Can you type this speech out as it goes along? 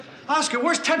Oscar,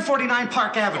 where's 1049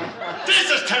 Park Avenue? This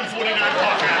is 1049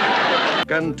 Park Avenue.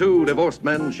 Can two divorced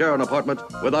men share an apartment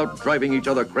without driving each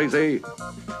other crazy?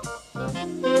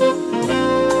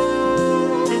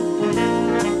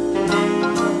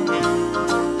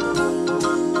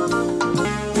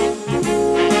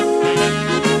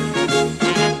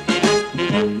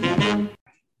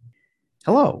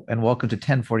 Hello, and welcome to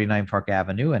 1049 Park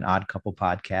Avenue, an Odd Couple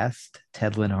podcast.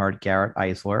 Ted Linhart, Garrett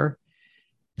Eisler.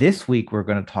 This week, we're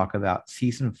going to talk about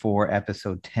Season 4,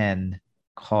 Episode 10,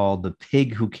 called The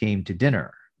Pig Who Came to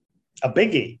Dinner. A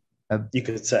biggie, you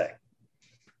could say.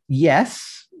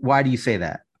 Yes. Why do you say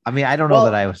that? I mean, I don't know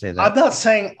that I would say that. I'm not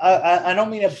saying, I don't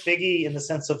mean a biggie in the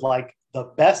sense of like the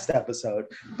best episode,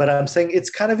 but I'm saying it's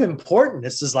kind of important.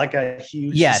 This is like a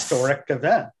huge historic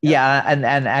event. Yeah. And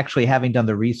actually having done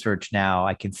the research now,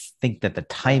 I can think that the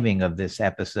timing of this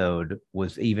episode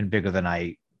was even bigger than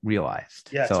I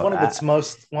realized. Yeah, so, it's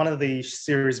one of the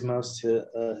series' most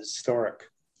historic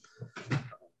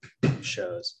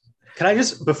shows. Can I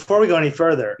just, before we go any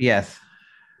further? Yes.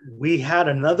 We had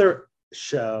another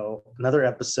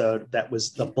episode that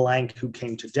was The Blank Who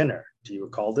Came to Dinner. Do you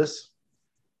recall this?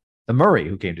 The Murray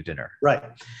Who Came to Dinner. Right.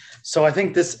 So I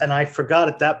think this, and I forgot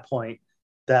at that point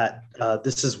that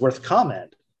this is worth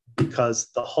comment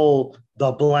because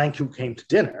The Blank Who Came to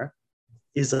Dinner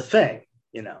is a thing,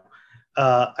 you know.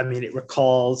 I mean, it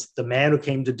recalls The Man Who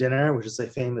Came to Dinner, which is a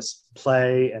famous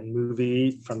play and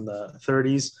movie from the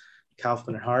 30s,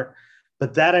 Kaufman and Hart.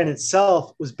 But that in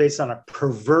itself was based on a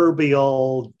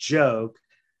proverbial joke,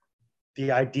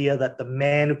 the idea of the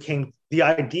man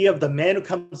who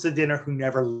comes to dinner who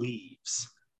never leaves.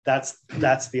 That's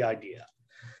the idea.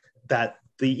 That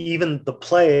even the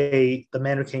play, The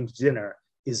Man Who Came to Dinner,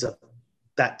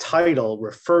 that title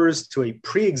refers to a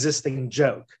pre-existing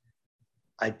joke.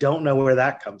 I don't know where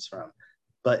that comes from,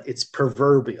 but it's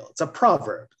proverbial. It's a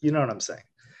proverb. You know what I'm saying?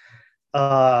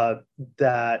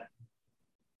 That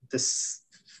this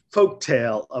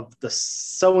folktale of the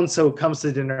so-and-so comes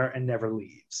to dinner and never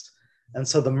leaves. And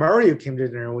so The Murray Who Came to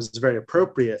Dinner was a very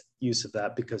appropriate use of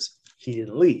that because he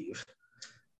didn't leave.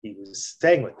 He was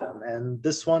staying with them. And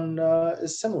this one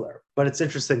is similar, but it's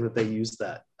interesting that they used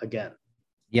that again.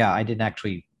 Yeah, I didn't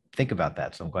actually think about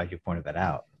that, so I'm glad you pointed that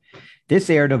out. This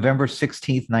aired November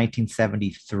 16th,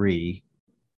 1973.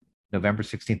 November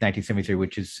 16th, 1973,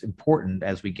 which is important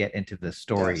as we get into the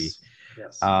story.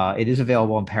 Yes. It is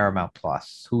available on Paramount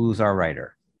Plus. Who's our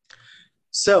writer?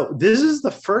 So this is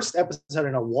the first episode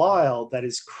in a while that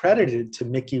is credited to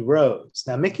Mickey Rose.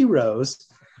 Now, Mickey Rose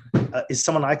is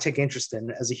someone I take interest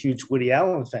in as a huge Woody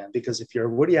Allen fan, because if you're a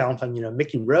Woody Allen fan, you know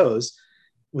Mickey Rose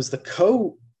was the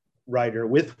co-writer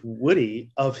with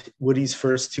Woody of Woody's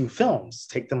first two films,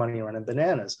 Take the Money, Run and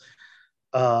Bananas.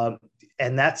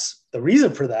 And that's the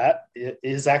reason for that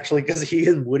is actually because he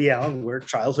and Woody Allen were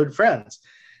childhood friends.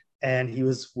 And he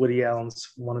was Woody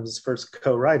Allen's one of his first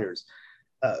co-writers,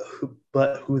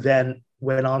 who then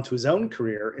went on to his own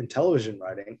career in television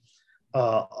writing,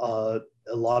 a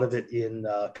lot of it in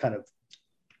kind of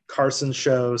Carson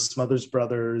shows, Smothers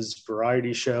Brothers,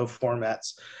 variety show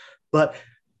formats. But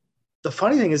the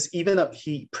funny thing is, even though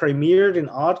he premiered an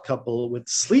Odd Couple with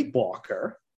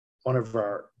Sleepwalker, one of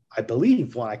our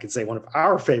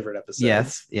favorite episodes.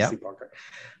 Yes, yeah. Sleepwalker.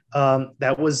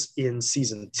 That was in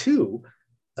season 2.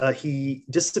 He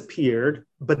disappeared,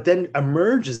 but then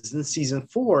emerges in season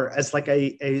 4 as like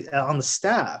a on the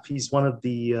staff. He's one of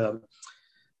the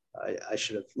I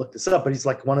should have looked this up, but he's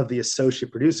like one of the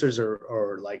associate producers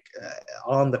or like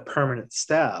on the permanent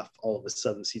staff all of a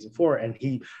sudden season 4, and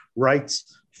he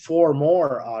writes 4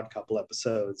 more Odd Couple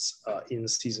episodes in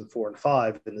season 4 and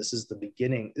 5, and this is the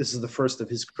beginning. This is the first of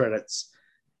his credits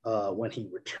when he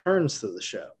returns to the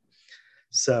show.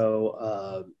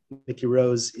 So Mickey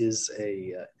Rose is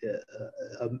a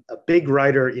big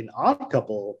writer in Odd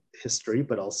Couple history,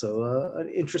 but also an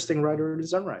interesting writer in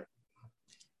his own right.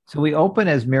 So we open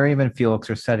as Miriam and Felix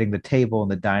are setting the table in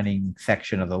the dining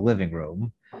section of the living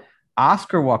room.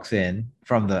 Oscar walks in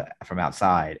from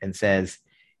outside and says,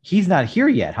 "He's not here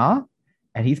yet, huh?"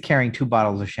 And he's carrying 2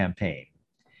 bottles of champagne.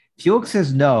 Felix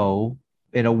says no,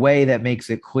 in a way that makes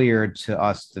it clear to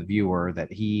us, the viewer,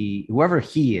 that whoever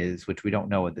he is, which we don't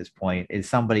know at this point, is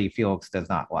somebody Felix does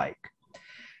not like.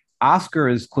 Oscar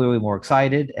is clearly more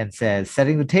excited and says,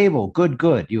 "Setting the table. Good,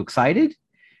 good. You excited?"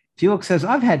 Felix says,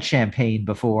 "I've had champagne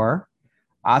before."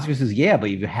 Oscar says, "Yeah,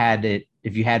 but if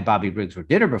you had Bobby Briggs for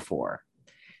dinner before."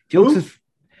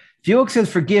 Felix says,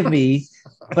 "Forgive me,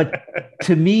 but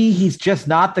to me, he's just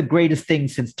not the greatest thing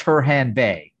since Turhan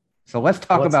Bey." So let's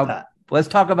talk about Let's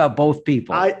talk about both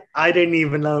people. I didn't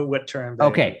even know what Turan Bay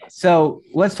Okay, was. so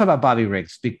let's talk about Bobby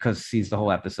Riggs because he's the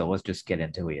whole episode. Let's just get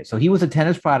into who he is. So he was a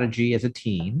tennis prodigy as a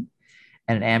teen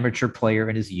and an amateur player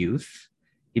in his youth.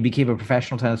 He became a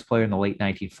professional tennis player in the late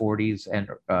 1940s and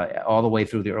all the way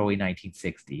through the early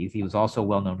 1960s. He was also a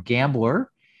well-known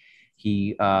gambler.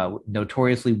 He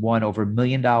notoriously won over $1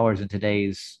 million in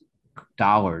today's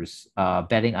dollars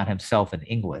betting on himself in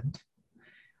England.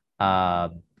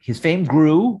 His fame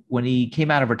grew when he came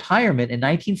out of retirement in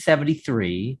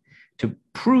 1973 to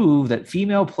prove that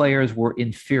female players were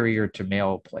inferior to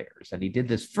male players. And he did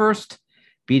this first,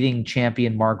 beating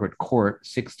champion Margaret Court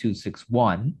 6-2,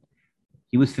 6-1.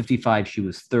 He was 55, she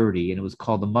was 30, and it was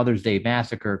called the Mother's Day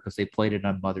Massacre because they played it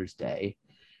on Mother's Day.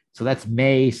 So that's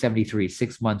May 73,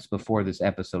 6 months before this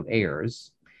episode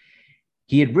airs.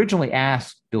 He had originally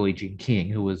asked Billie Jean King,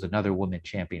 who was another women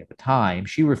champion at the time.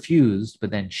 She refused, but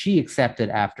then she accepted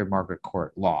after Margaret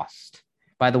Court lost.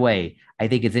 By the way, I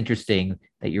think it's interesting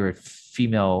that you're a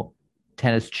female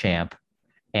tennis champ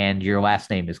and your last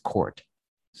name is Court,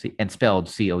 and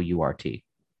spelled Court.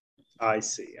 I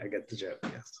see. I get the joke.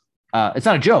 Yes. It's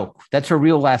not a joke. That's her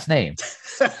real last name.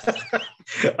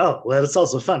 Oh, well, it's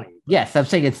also funny. Yes, I'm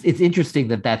saying it's interesting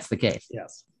that that's the case.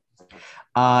 Yes.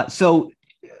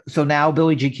 So now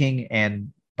Billie Jean King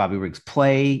and Bobby Riggs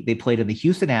play. They played in the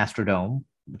Houston Astrodome,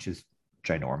 which is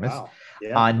ginormous, Wow.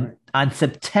 Yeah, on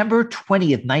September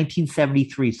 20th,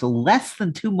 1973. So less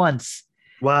than 2 months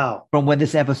Wow. from when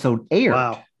this episode aired,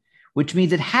 Wow. which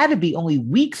means it had to be only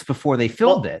weeks before they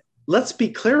filmed it. Let's be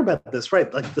clear about this,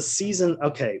 right? Like the season,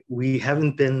 okay, we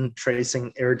haven't been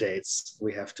tracing air dates,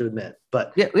 we have to admit,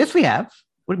 but Yeah, yes, we have.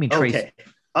 What do you mean, Trace? okay.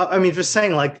 I mean, just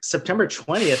saying like September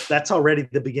 20th, that's already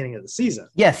the beginning of the season.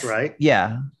 Yes. Right?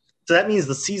 Yeah. So that means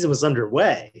the season was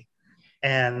underway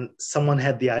and someone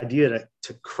had the idea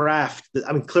to craft.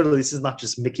 I mean, clearly this is not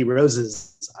just Mickey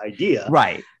Rose's idea.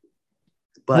 Right.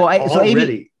 But Well, so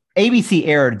already, ABC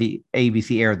aired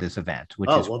this event, which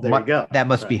is there you go. that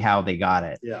must be Right. how they got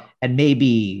it. Yeah. And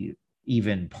maybe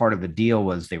even part of the deal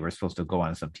was they were supposed to go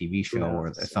on some TV show or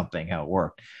knows? something, how it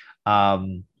worked.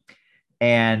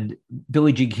 And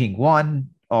Billie Jean King won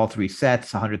all three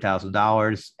sets,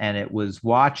 $100,000, and it was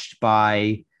watched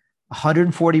by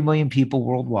 140 million people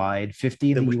worldwide,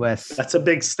 50 in the US, That's a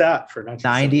big stat for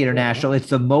 90 international. It's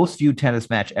the most viewed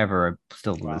tennis match ever,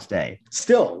 still to Wow. this day.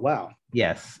 Still, wow.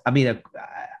 Yes, I mean,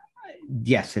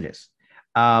 yes, it is.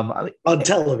 On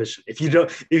television, if you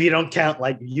don't count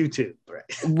like YouTube, right?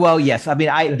 Well, yes. I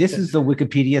mean, this is the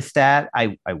Wikipedia stat.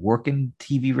 I work in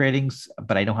TV ratings,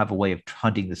 but I don't have a way of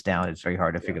hunting this down. It's very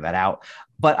hard to figure that out.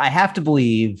 But I have to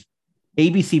believe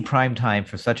ABC primetime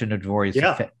for such a notorious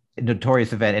event in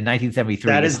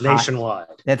 1973. That is nationwide.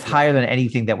 That's higher than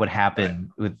anything that would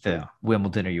happen with the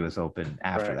Wimbledon or US Open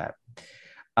after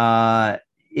that.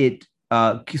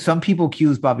 Some people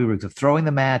accuse Bobby Riggs of throwing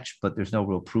the match, but there's no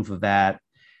real proof of that.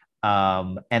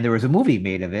 And there was a movie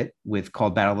made of it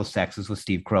called Battle of the Sexes with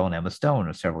Steve Carell and Emma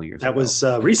Stone several years ago. That was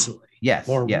recently. Yes,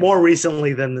 more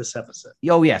recently than this episode.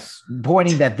 Oh, yes.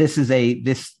 Pointing that this is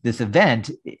this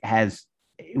event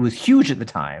it was huge at the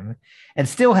time and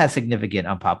still has significant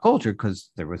on pop culture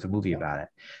because there was a movie about it.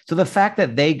 So the fact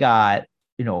that they got,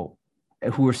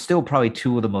 who are still probably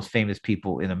two of the most famous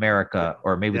people in America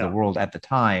or maybe the world at the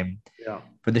time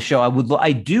for the show,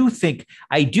 I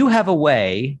do have a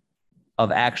way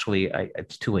of actually,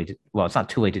 it's too late. It's not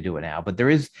too late to do it now, but there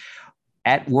is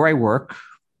at where I work,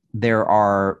 there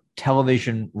are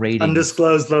television ratings,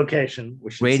 undisclosed location,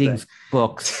 ratings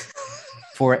books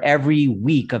for every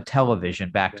week of television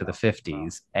back to the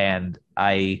 50s. And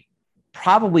I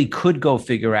probably could go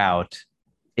figure out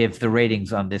if the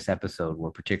ratings on this episode were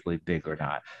particularly big or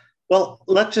not. Well,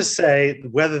 let's just say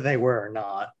whether they were or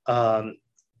not,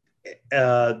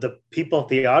 the people at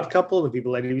The Odd Couple, the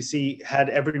people at ABC had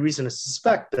every reason to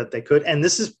suspect that they could. And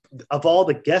this is, of all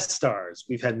the guest stars,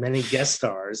 we've had many guest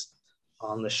stars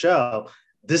on the show.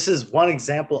 This is one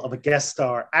example of a guest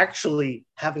star actually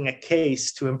having a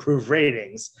case to improve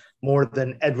ratings more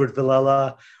than Edward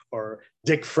Villella or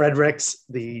Dick Fredericks,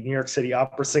 the New York City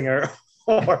opera singer,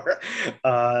 or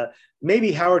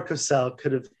maybe Howard Cosell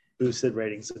could have boosted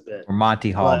ratings a bit. Or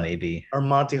Monty Hall, maybe.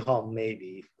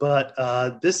 But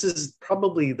this is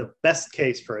probably the best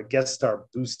case for a guest star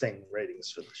boosting ratings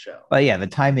for the show. But yeah, the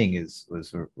timing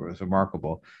was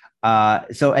remarkable.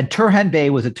 And Turhan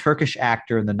Bey was a Turkish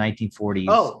actor in the 1940s.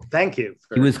 Oh, thank you.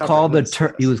 He was called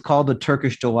the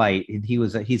Turkish Delight, and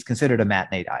he's considered a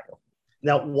matinee idol.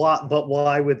 Now,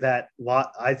 why would that?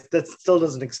 That still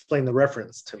doesn't explain the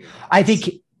reference to me. I think.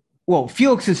 Well,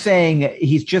 Felix is saying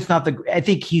he's just not I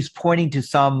think he's pointing to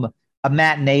some a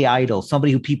matinee idol,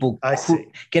 somebody who people I see.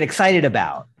 get excited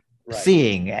about Right.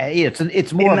 seeing. It's In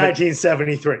more of a,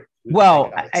 1973. well,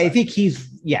 got I excited. think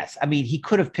yes. I mean, he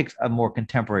could have picked a more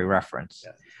contemporary reference.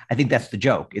 Yeah. I think that's the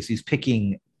joke. Is he's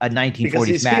picking a because 1940s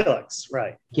he's Felix,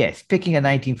 right? Yes, picking a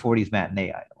 1940s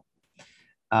matinee idol.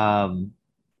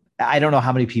 I don't know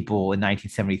how many people in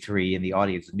 1973 in the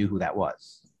audience knew who that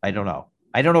was. I don't know.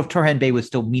 I don't know if Turhan Bey was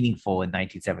still meaningful in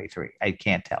 1973. I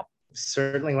can't tell.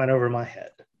 Certainly went over my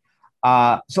head.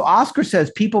 So Oscar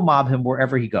says people mob him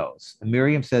wherever he goes. And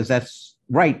Miriam says, that's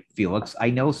right, Felix. I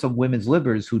know some women's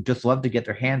livers who just love to get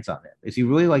their hands on him. Is he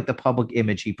really like the public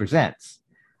image he presents?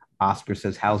 Oscar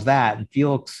says, how's that? And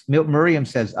Miriam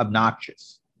says,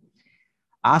 obnoxious.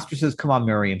 Oscar says, come on,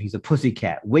 Miriam, he's a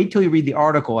pussycat. Wait till you read the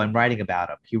article I'm writing about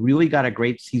him. He's really got a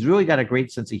great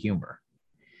sense of humor.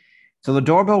 So the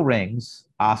doorbell rings.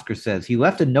 Oscar says, he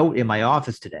left a note in my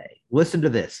office today. Listen to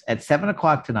this. At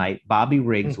 7:00 tonight, Bobby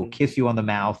Riggs will kiss you on the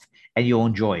mouth and you'll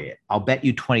enjoy it. I'll bet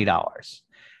you $20.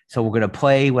 So we're going to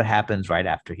play what happens right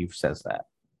after he says that.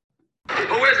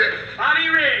 Who is it? Bobby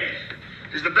Riggs.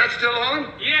 Is the bet still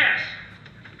on? Yes.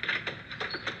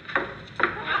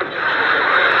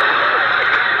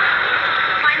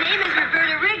 My name is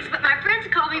Roberta Riggs, but my friends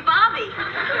call me Bobby.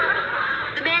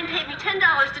 The man paid me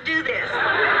 $10 to do this.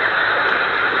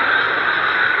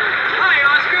 Hi,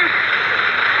 Oscar.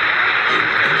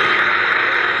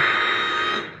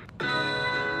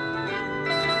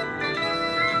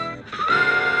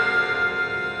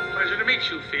 Pleasure to meet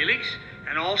you, Felix,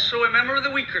 and also a member of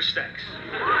the weaker sex.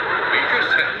 Weaker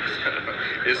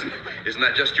sex. Isn't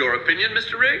that just your opinion,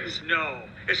 Mr. Riggs? No,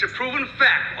 it's a proven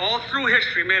fact. All through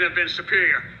history, men have been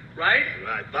superior, right?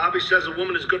 Right. Bobby says a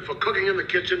woman is good for cooking in the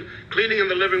kitchen, cleaning in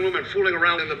the living room, and fooling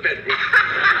around in the bedroom.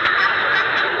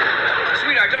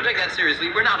 Sweetheart, don't take that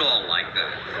seriously. We're not all like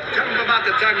that. Tell him about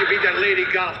the time you beat that lady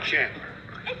golf champ.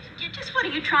 Just what are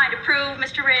you trying to prove,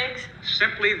 Mr. Riggs?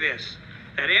 Simply this,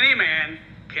 that any man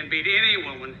can beat any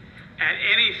woman at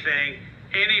anything,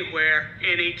 anywhere,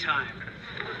 anytime.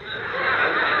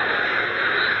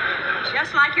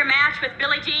 Just like your match with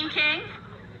Billie Jean King?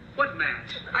 What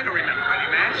match? I don't remember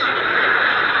any match.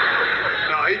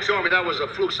 No, he told me that was a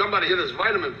fluke. Somebody hit his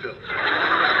vitamin pill.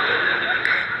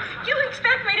 You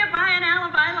expect me to buy an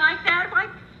alibi like that? Why,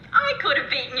 I could have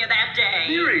beaten you that day.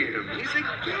 Miriam, he's a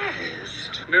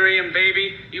guest. Miriam,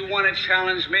 baby, you want to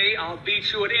challenge me? I'll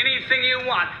beat you at anything you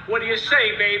want. What do you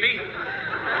say, baby?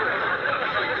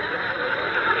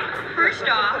 First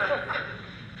off,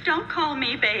 don't call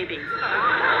me baby.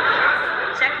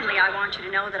 Secondly, I want you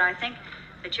to know that I think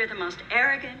that you're the most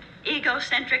arrogant,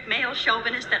 egocentric male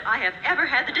chauvinist that I have ever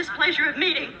had the displeasure of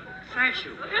meeting. Thank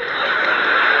you.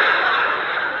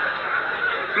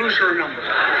 Lose your number.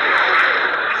 Listen,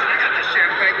 I got the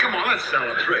champagne. Come on, let's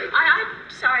celebrate. I'm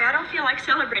sorry, I don't feel like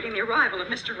celebrating the arrival of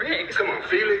Mr. Riggs. Come on,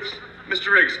 Felix.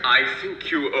 Mr. Riggs, I think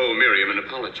you owe Miriam an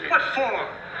apology. What for?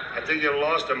 I think you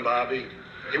lost him, Bobby.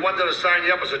 He wanted to sign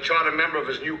you up as a charter member of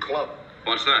his new club.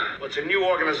 What's that? Well, it's a new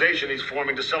organization he's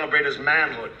forming to celebrate his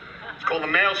manhood. It's called the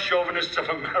Male Chauvinists of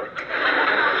America.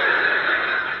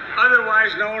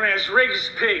 Otherwise known as Riggs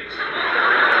Pigs.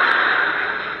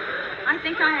 I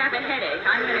think I have a headache.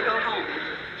 I'm going to go home.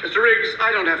 Mr. Riggs,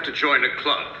 I don't have to join a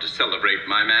club to celebrate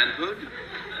my manhood.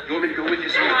 You want me to go with you,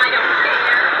 No, sir? I don't care.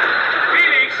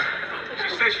 Felix, she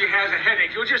says she has a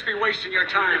headache. You'll just be wasting your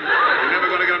time. You're never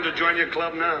going to get him to join your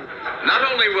club now. Not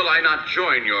only will I not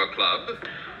join your club,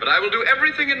 but I will do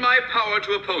everything in my power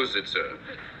to oppose it, sir.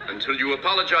 Until you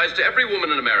apologize to every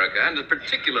woman in America, and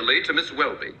particularly to Miss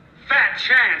Welby. Fat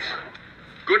chance.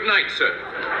 Good night, sir.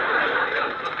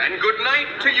 And good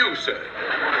night to you, sir.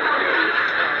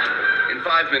 In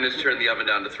 5 minutes, turn the oven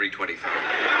down to 325.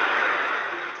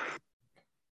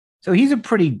 So he's a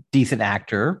pretty decent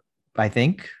actor, I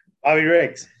think. Bobby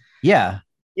Riggs. Yeah.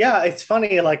 Yeah, it's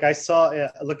funny. Like I saw,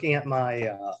 looking at my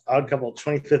Odd Couple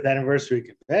 25th anniversary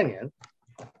companion,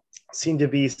 seemed to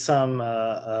be some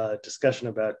discussion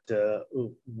about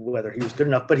whether he was good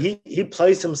enough, but he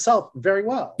plays himself very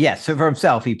well. Yeah. So for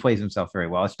himself, he plays himself very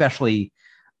well, especially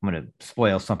I'm going to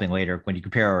spoil something later when you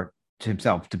compare to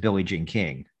himself to Billie Jean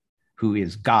King, who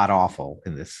is god awful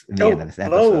in the end of this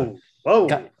episode.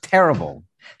 Whoa. Terrible.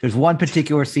 There's one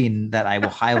particular scene that I will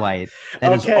highlight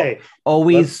that Okay. is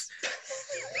always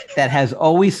that has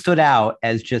always stood out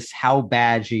as just how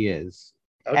bad she is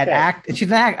at act. She's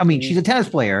an act. I mean, she's a tennis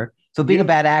player, so being a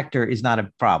bad actor is not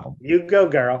a problem. You go,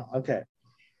 girl. Okay.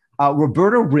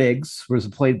 Roberta Riggs was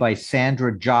played by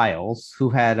Sandra Giles, who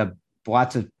had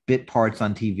lots of bit parts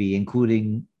on TV,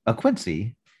 including a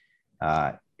Quincy.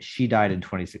 She died in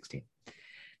 2016.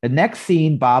 The next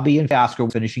scene, Bobby and Oscar were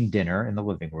finishing dinner in the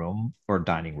living room or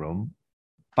dining room.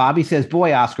 Bobby says,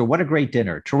 boy, Oscar, what a great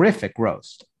dinner. Terrific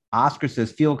roast. Oscar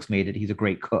says, Felix made it. He's a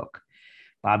great cook.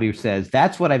 Bobby says,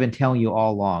 that's what I've been telling you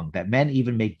all along, that men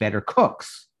even make better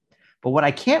cooks. But what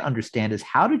I can't understand is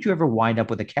how did you ever wind up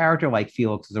with a character like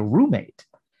Felix as a roommate?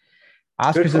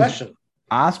 Good question.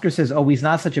 Oscar says, oh, he's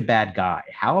not such a bad guy.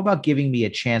 How about giving me a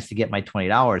chance to get my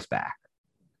 $20 back?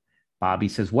 Bobby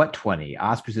says, what 20?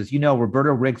 Oscar says,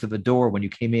 Roberta Riggs at the door when you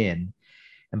came in.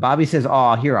 And Bobby says,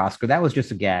 oh, here, Oscar, that was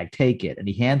just a gag. Take it. And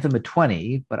he hands him a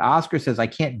 20. But Oscar says, I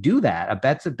can't do that. A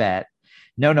bet's a bet.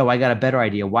 No, I got a better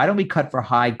idea. Why don't we cut for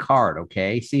high card,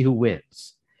 okay? See who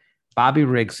wins. Bobby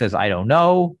Riggs says, I don't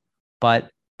know, but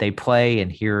they play,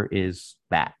 and here is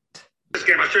that. This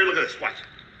game, I'll show you. Look at this. Watch.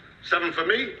 7 for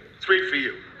me, 3 for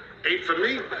you. 8 for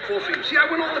me, 4 for you. See, I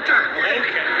win all the time.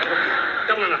 Okay.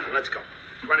 Double or nothing. Let's go.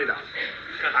 $20.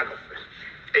 I'll go first.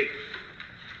 8.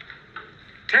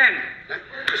 10.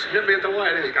 Just nip me at the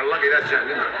wire. You got lucky that time,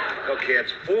 didn't you? Okay,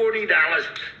 it's $40.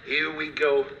 Here we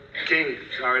go. King.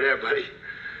 Sorry there, buddy.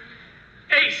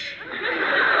 Ace.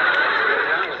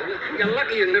 $80, you got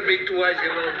lucky you nipped me twice,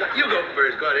 you little... You go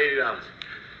first. Go ahead, $80.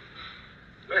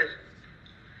 Go ahead.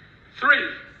 3.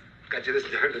 Got you this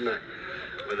turn tonight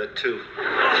with a 2.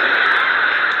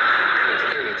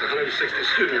 That's 160.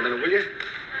 Excuse me a minute, will you?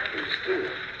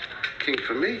 King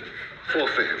for me, 4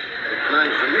 for him.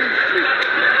 9 for me, 3.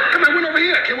 Come on, win over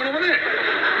here. Can't win over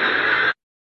there.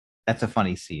 That's a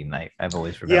funny scene. I've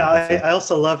always remembered. Yeah, I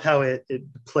also love how it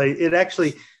plays. It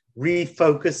actually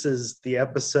refocuses the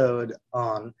episode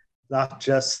on not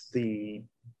just the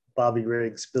Bobby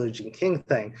Riggs, Billie Jean King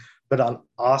thing, but on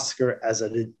Oscar as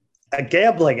a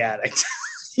gambling addict.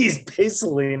 He's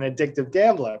basically an addictive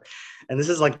gambler. And this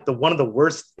is like one of the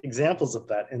worst examples of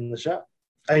that in the show.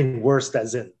 I mean, worst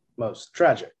as in most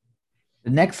tragic. The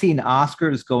next scene, Oscar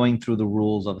is going through the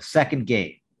rules of a second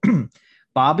game.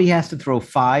 Bobby has to throw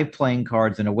 5 playing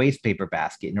cards in a waste paper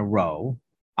basket in a row.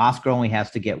 Oscar only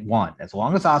has to get 1. As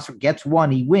long as Oscar gets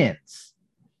 1, he wins.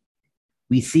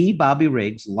 We see Bobby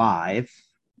Riggs live.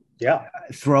 Yeah.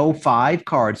 Throw 5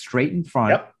 cards straight in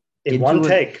front. Yep. In one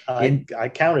take. I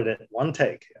counted it. 1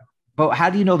 take. Yeah. But how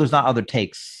do you know there's not other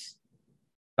takes,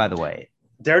 by the way?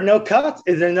 There are no cuts.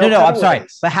 Is there no I'm sorry.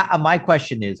 But my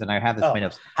question is, and I have this in my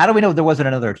notes, how do we know there wasn't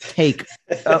another take,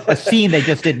 a scene they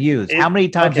just didn't use? How many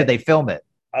times did they film it?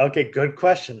 Okay, good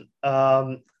question.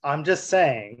 I'm just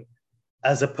saying,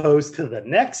 as opposed to the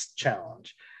next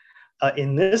challenge,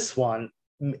 in this one,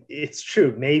 it's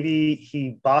true. Maybe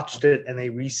he botched it and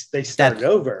they started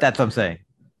over. That's what I'm saying.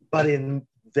 But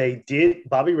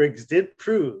Bobby Riggs did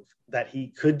prove that he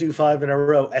could do 5 in a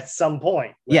row at some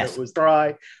point. Whether it was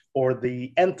try or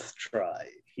the nth try.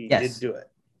 He did do it.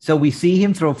 So we see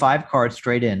him throw 5 cards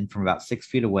straight in from about 6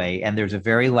 feet away, and there's a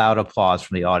very loud applause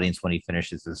from the audience when he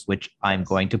finishes this, which I'm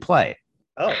going to play.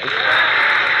 Oh, okay.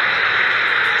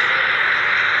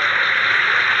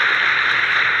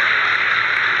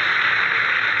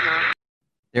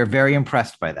 They're very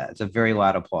impressed by that. It's a very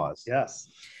loud applause. Yes.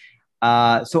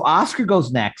 So Oscar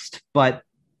goes next, but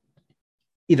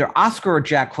either Oscar or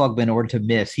Jack Klugman, in order to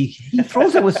miss, he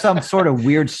throws it with some sort of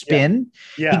weird spin.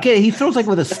 Yeah. He throws like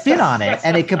with a spin on it,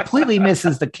 and it completely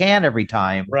misses the can every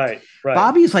time. Right.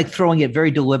 Bobby's like throwing it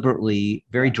very deliberately,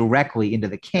 very directly into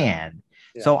the can.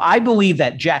 Yeah. So I believe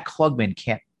that Jack Klugman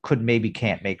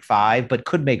can't make 5, but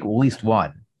could make at least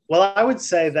 1. Well, I would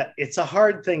say that it's a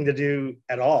hard thing to do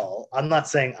at all. I'm not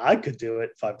saying I could do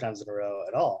it 5 times in a row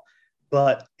at all,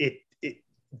 but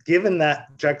given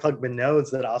that Jack Klugman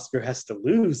knows that Oscar has to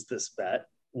lose this bet,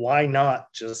 why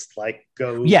not just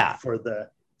go for the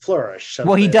flourish?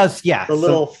 Well, he does, the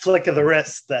little flick of the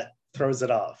wrist that throws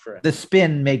it off. Right? The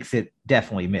spin makes it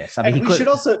definitely miss. I mean,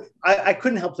 I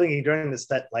couldn't help thinking during this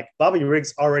that Bobby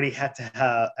Riggs already had to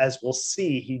have, as we'll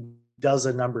see, he does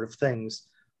a number of things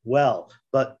well,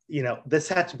 but this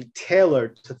had to be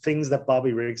tailored to things that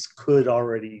Bobby Riggs could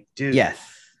already do. Yes.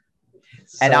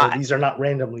 So these are not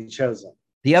randomly chosen.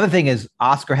 The other thing is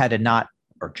Oscar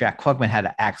Jack Klugman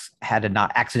had to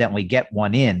not accidentally get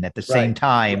 1 in at the same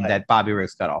time that Bobby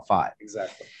Riggs got all 5.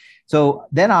 Exactly. So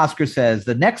then Oscar says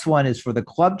the next one is for the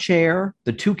club chair,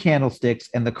 the 2 candlesticks,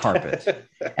 and the carpet.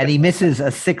 And he misses a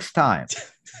 6th time.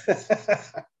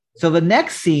 So the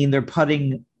next scene, they're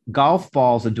putting golf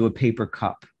balls into a paper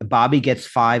cup. Bobby gets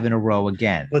 5 in a row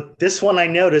again. But this one I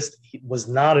noticed was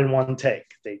not in 1 take.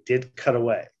 They did cut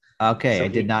away. Okay, so I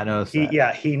did not notice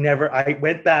that. He never. I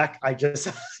went back. I just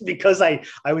because I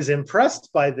was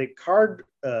impressed by the card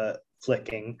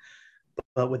flicking,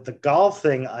 but with the golf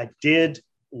thing, I did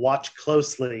watch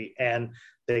closely, and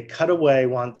they cut away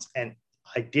once, and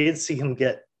I did see him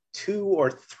get 2 or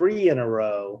 3 in a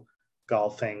row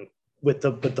golfing with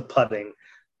the putting,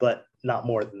 but not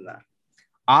more than that.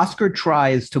 Oscar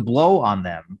tries to blow on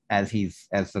them as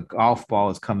the golf ball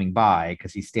is coming by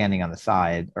because he's standing on the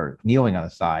side or kneeling on the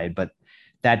side, but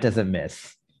that doesn't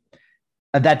miss.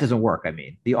 That doesn't work. I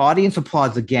mean, the audience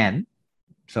applauds again.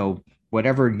 So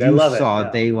whatever you saw,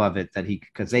 they love it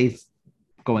because they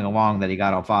going along that he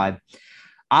got all 5.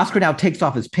 Oscar now takes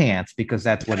off his pants because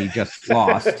that's what he just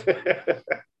lost.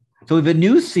 So we have a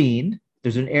new scene.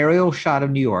 There's an aerial shot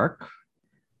of New York.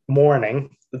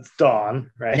 Morning. It's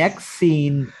dawn, right? Next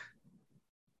scene,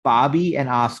 Bobby and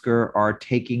Oscar are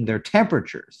taking their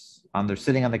temperatures. They're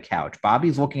sitting on the couch.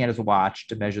 Bobby's looking at his watch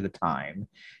to measure the time.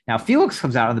 Now, Felix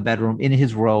comes out of the bedroom in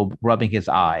his robe, rubbing his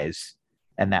eyes,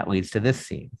 and that leads to this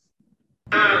scene.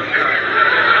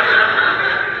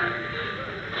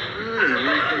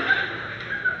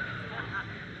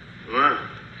 Wow.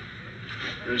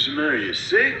 What's the matter? You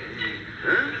sick?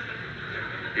 Huh?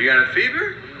 You got a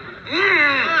fever?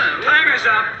 Time is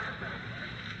up.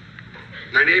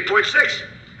 98.6.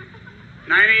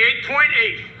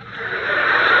 98.8.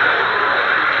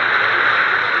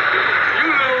 You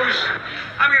lose.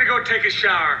 I'm going to go take a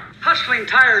shower. Hustling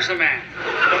tires a man.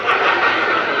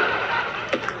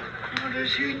 What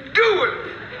is he doing?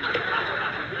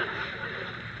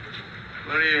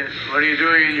 What are you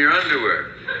doing in your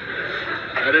underwear?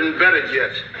 I didn't bet it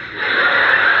yet.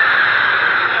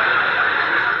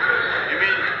 You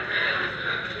mean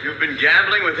you've been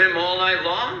gambling with him all night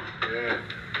long? Yeah.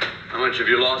 How much have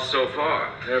you lost so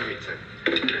far? Everything.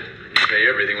 You say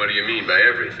everything. What do you mean by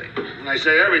everything? When I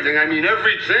say everything, I mean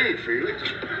everything, Felix.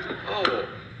 Oh,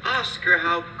 Oscar,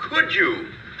 how could you?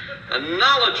 A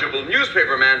knowledgeable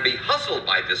newspaper man be hustled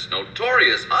by this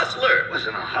notorious hustler. It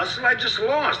wasn't a hustle. I just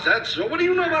lost. That's all. What do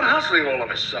you know about hustling all of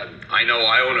a sudden? I know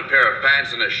I own a pair of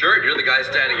pants and a shirt. You're the guy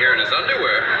standing here in his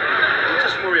underwear.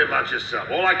 Just worry about yourself.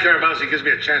 All I care about is he gives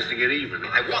me a chance to get even.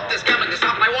 I want this gambling to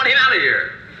stop and I want him out of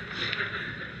here.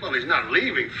 Well, he's not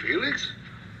leaving, Felix.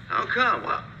 How come?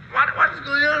 What's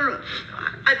going on?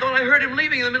 I thought I heard him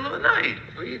leaving in the middle of the night.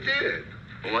 Well, he did.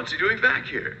 Well, what's he doing back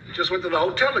here? He just went to the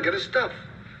hotel to get his stuff.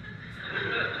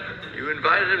 You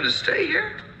invited him to stay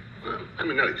here? Well, I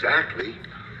mean, not exactly.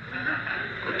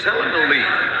 Well, tell him to leave.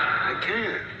 I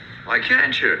can't. Why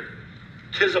can't you?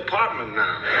 It's his apartment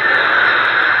now.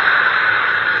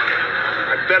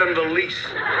 I bet him the lease.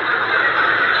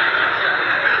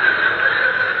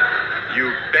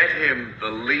 You bet him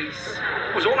the lease?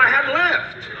 It was all I had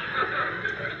left.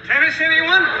 Tennis,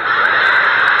 anyone?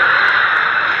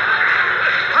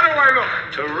 How do I look?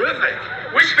 Terrific.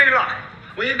 Wish me luck.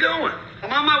 Where you going?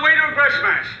 I'm on my way to a grudge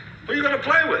match. Who are you going to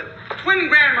play with? Twin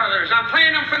grandmothers. I'm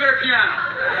playing them for their piano.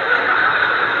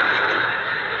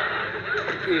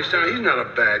 He's not a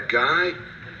bad guy.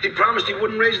 He promised he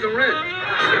wouldn't raise the rent.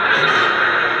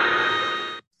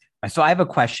 So I have a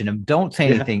question. Don't say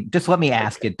anything. Just let me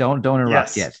ask it. Don't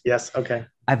interrupt yet. Yes. Okay.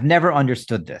 I've never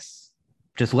understood this.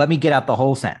 Just let me get out the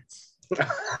whole sentence.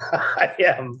 I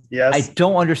am. Yes. I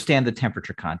don't understand the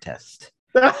temperature contest.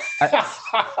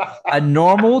 A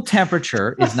normal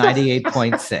temperature is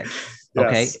 98.6.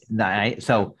 Okay. Yes.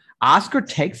 So Oscar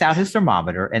takes out his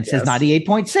thermometer and says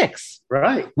 98.6.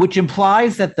 Right. Which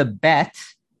implies that the bet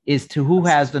is to who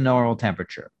has the normal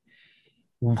temperature.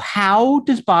 Why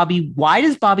does Bobby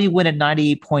win at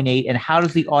 98.8 and how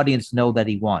does the audience know that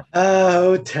he won?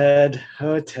 Oh, Ted,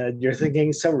 you're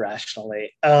thinking so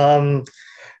rationally.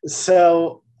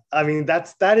 So, I mean,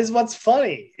 that is what's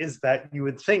funny is that you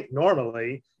would think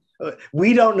normally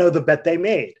we don't know the bet they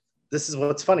made. This is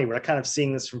what's funny. We're kind of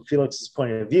seeing this from Felix's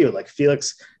point of view. Like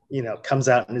Felix, comes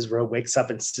out in his robe, wakes up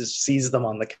and just sees them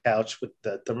on the couch with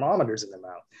the thermometers in their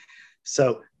mouth.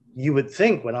 So you would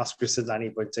think when Oscar said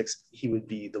 98.6, he would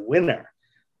be the winner.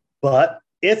 But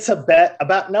it's a bet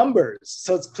about numbers.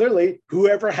 So it's clearly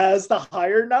whoever has the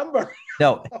higher number.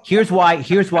 No, here's why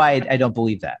I don't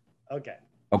believe that. Okay.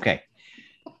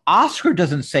 Oscar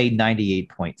doesn't say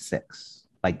 98.6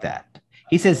 like that.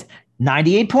 He says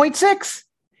 98.6.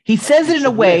 He says it in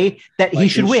a way that he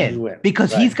should win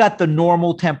because he's got the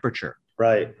normal temperature.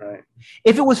 Right.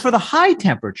 If it was for the high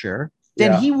temperature,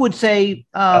 then he would say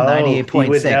 98.6. He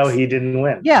would know he didn't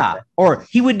win. Yeah. Or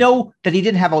he would know that he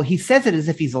didn't have he says it as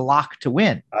if he's locked to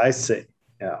win. I see.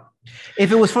 Yeah.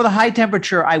 If it was for the high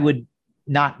temperature, I would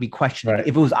not be questioning it.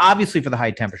 If it was obviously for the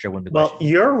high temperature, I wouldn't be questioning. Well,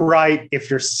 you're right if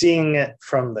you're seeing it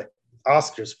from the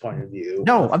Oscar's point of view.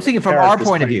 No, I'm seeing it from our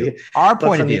point of view. Our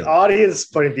point of view. The audience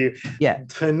point of view. Yeah.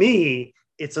 To me,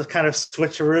 it's a kind of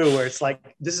switcheroo where it's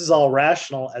like, this is all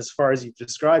rational as far as you've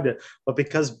described it. But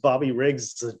because Bobby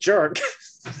Riggs is a jerk,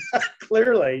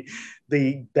 clearly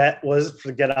the bet was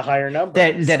to get a higher number.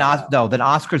 Then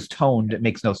Oscar's tone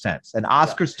makes no sense. And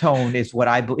Oscar's tone is what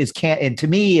and to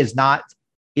me is not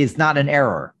an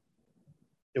error.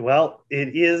 Well, it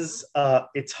is.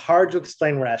 It's hard to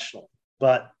explain rationally,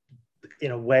 but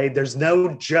in a way, there's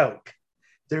no joke.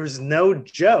 There's no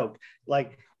joke.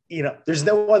 Like, there's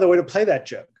no other way to play that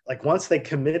joke. Like, once they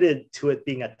committed to it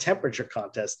being a temperature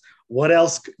contest, what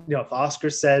else? If Oscar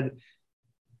said,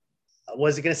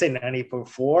 was he going to say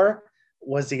 90.4?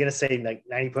 Was he going to say like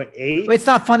 90.8? It's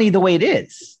not funny the way it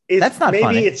is. That's not maybe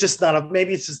funny. It's just not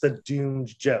maybe it's just a doomed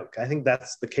joke. I think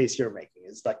that's the case you're making.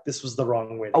 It's like this was the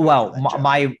wrong way.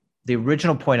 The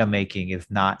original point I'm making is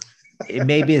not. It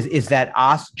maybe is that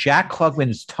Jack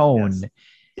Klugman's tone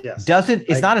yes.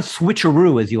 It's not a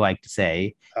switcheroo, as you like to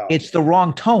say. Oh. It's the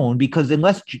wrong tone because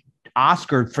unless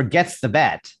Oscar forgets the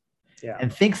bet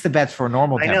and thinks the bet's for a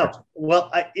normal temperature. I know.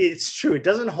 Well, it's true. It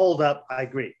doesn't hold up. I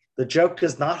agree. The joke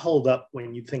does not hold up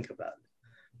when you think about it.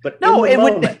 But no,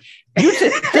 you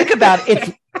think about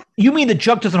it. You mean the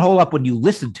joke doesn't hold up when you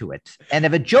listen to it? And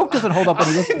if a joke doesn't hold up when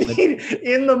you listen to it,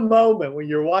 in the moment when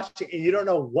you're watching and you don't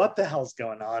know what the hell's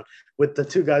going on with the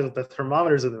two guys with the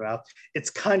thermometers in their mouth, it's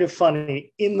kind of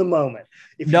funny in the moment.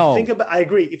 I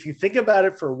agree. If you think about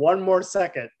it for one more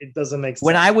second, it doesn't make sense.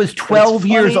 When I was 12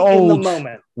 years old, in the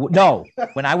moment. No,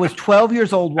 when I was 12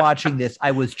 years old watching this,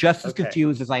 I was just as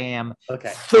confused as I am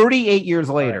 38 years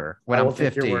later when I'm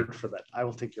 50. I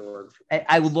will take your word for that.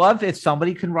 I would love if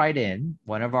somebody can write in,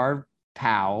 one of our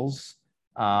pals,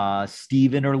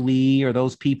 Stephen or Lee or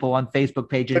those people on Facebook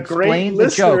pages, the great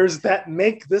listeners that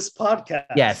make this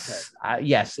podcast.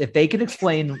 Yes, if they can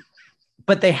explain,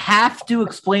 but they have to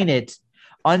explain it,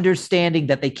 understanding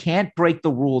that they can't break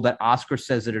the rule that Oscar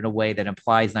says it in a way that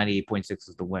implies 98.6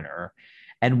 is the winner.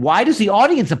 And why does the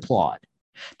audience applaud?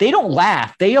 They don't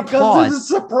laugh. They applaud. Because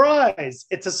it's a surprise.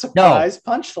 It's a surprise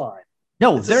punchline.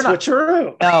 No, it's they're not.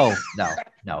 Switcheroo.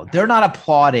 No. They're not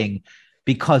applauding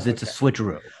because it's a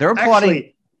switcheroo. They're applauding.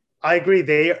 Actually, I agree.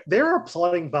 They're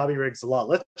applauding Bobby Riggs a lot.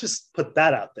 Let's just put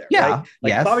that out there. Yeah. Right?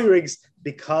 Like Bobby Riggs,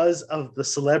 because of the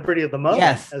celebrity of the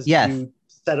moment, you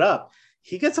set up,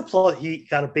 he gets applause. He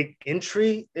got a big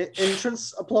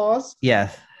entrance applause.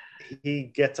 Yes. He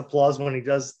gets applause when he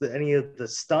does any of the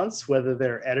stunts, whether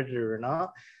they're edited or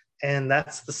not. And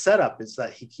that's the setup, is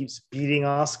that he keeps beating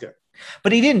Oscar.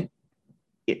 But he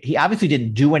obviously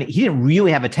didn't do any. He didn't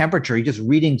really have a temperature. He just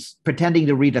pretending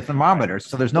to read a thermometer.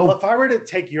 So there's no. Well, if I were to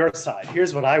take your side,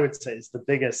 here's what I would say is the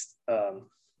biggest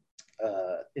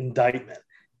indictment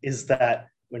is that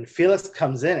when Felix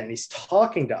comes in and he's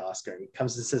talking to Oscar, and he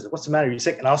comes and says, "What's the matter? Are you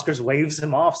sick?" And Oscar waves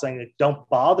him off, saying, "Don't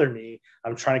bother me.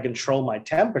 I'm trying to control my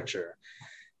temperature."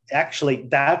 Actually,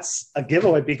 that's a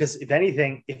giveaway, because if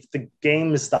anything, if the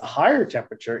game is the higher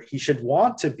temperature, he should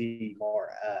want to be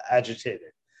more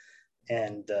agitated.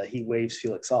 And he waves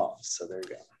Felix off. So there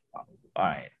you go. All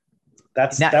right.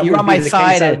 That you're on my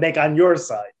side. I'd make on your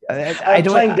side. Yes. I'm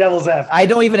playing devil's advocate. I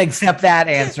don't even accept that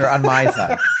answer on my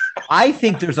side. I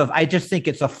just think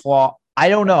it's a flaw. I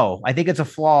don't know. I think it's a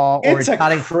flaw, or it's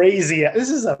crazy. This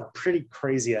is a pretty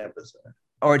crazy episode.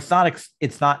 Or it's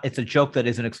a joke that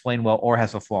isn't explained well or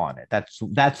has a flaw in it.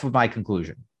 That's my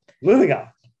conclusion. Moving on.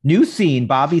 New scene.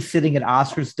 Bobby's sitting at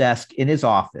Oscar's desk in his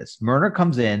office. Myrna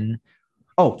comes in.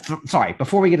 Oh, sorry.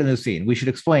 Before we get into the scene, we should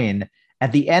explain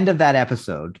at the end of that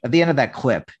episode, at the end of that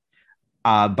clip,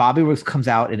 Bobby Riggs comes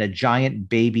out in a giant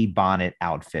baby bonnet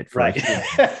outfit.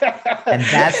 And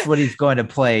that's what he's going to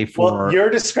play for. Well, you're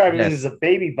describing it as a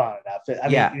baby bonnet outfit.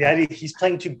 I mean, he's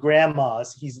playing two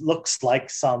grandmas. He looks like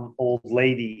some old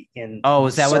lady in. Oh,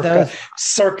 is that what that was?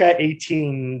 Circa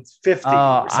 1850.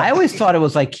 I always thought it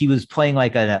was like he was playing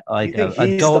like he's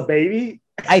adult the baby.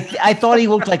 I thought he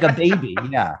looked like a baby.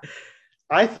 Yeah.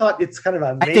 I thought it's kind of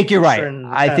a. I think you're right.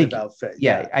 I think outfit.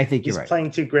 Yeah, I think you're right. He's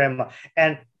playing two grandma,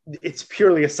 and it's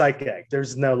purely a psych gag.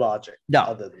 There's no logic.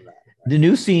 Other than that. Right? The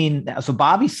new scene. So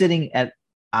Bobby's sitting at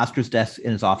Oscar's desk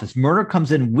in his office. Murder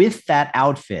comes in with that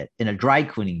outfit in a dry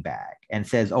cleaning bag and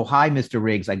says, "Oh, hi, Mr.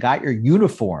 Riggs. I got your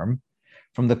uniform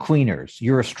from the cleaners.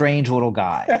 You're a strange little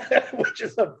guy." Which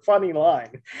is a funny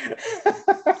line.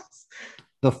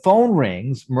 The phone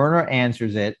rings. Myrna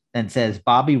answers it and says,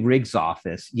 "Bobby Riggs'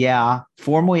 office." "Yeah,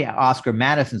 formerly Oscar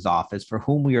Madison's office, for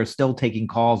whom we are still taking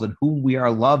calls and whom we are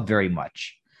loved very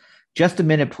much." "Just a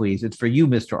minute, please. It's for you,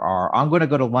 Mr. R. I'm going to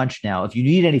go to lunch now. If you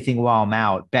need anything while I'm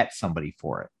out, bet somebody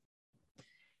for it."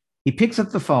 He picks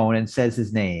up the phone and says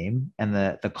his name, and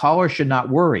the caller should not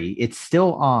worry. "It's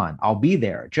still on. I'll be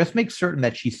there. Just make certain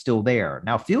that she's still there."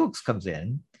 Now Felix comes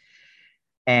in.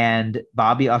 And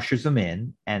Bobby ushers him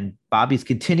in, and Bobby's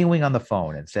continuing on the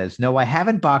phone and says, "No, I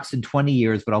haven't boxed in 20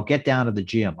 years, but I'll get down to the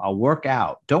gym. I'll work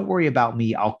out. Don't worry about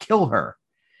me. I'll kill her."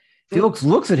 Felix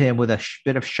looks at him with a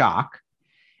bit of shock,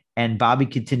 and Bobby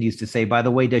continues to say, "By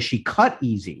the way, does she cut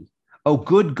easy? Oh,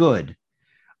 good, good.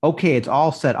 Okay, it's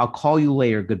all set. I'll call you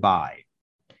later. Goodbye."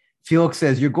 Felix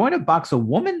says, "You're going to box a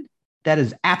woman? That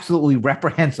is absolutely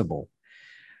reprehensible."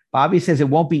 Bobby says, "It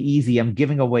won't be easy. I'm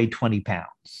giving away 20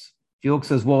 pounds. Felix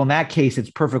says, "Well, in that case, it's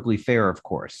perfectly fair, of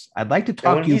course. I'd like to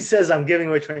talk when to you." he says, "I'm giving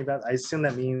away 20 pounds," I assume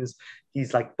that means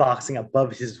he's like boxing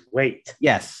above his weight.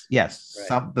 Yes.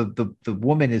 Right. The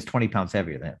woman is 20 pounds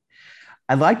heavier than him.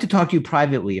 "I'd like to talk to you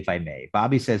privately, if I may."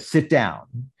 Bobby says, "Sit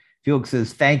down." Felix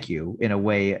says, "Thank you," in a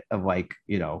way of like,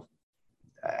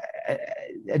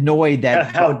 annoyed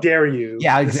that. How dare you?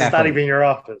 Yeah, exactly. This is not even your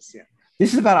office. Yeah.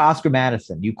 "This is about Oscar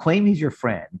Madison. You claim he's your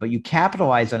friend, but you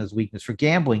capitalized on his weakness for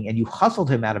gambling, and you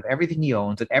hustled him out of everything he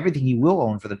owns and everything he will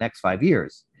own for the next 5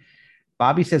 years."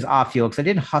 Bobby says, "Felix, I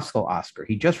didn't hustle Oscar.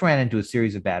 He just ran into a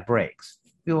series of bad breaks."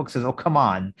 Felix says, "Oh, come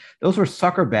on. Those were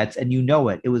sucker bets, and you know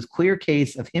it. It was clear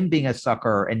case of him being a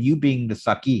sucker and you being the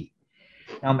suckee.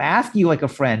 Now, I'm asking you like a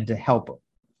friend to help him."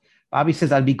 Bobby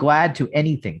says, "I'd be glad to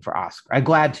anything for Oscar. I'm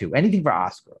glad to anything for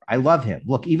Oscar. I love him.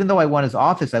 Look, even though I won his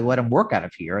office, I let him work out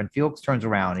of here." And Felix turns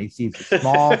around and he sees a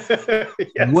small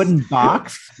wooden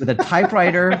box with a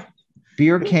typewriter,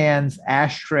 beer cans,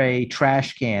 ashtray,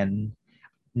 trash can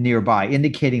nearby,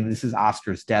 indicating this is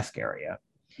Oscar's desk area,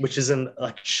 which is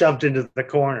shoved into the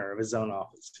corner of his own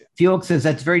office. Yeah. Felix says,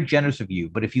 "That's very generous of you,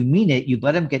 but if you mean it, you'd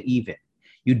let him get even.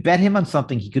 You'd bet him on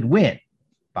something he could win."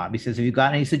 Bobby says, "Have you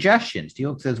got any suggestions?"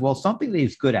 Felix says, "Well, something that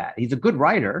he's good at. He's a good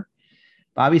writer."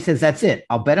 Bobby says, "That's it.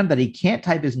 I'll bet him that he can't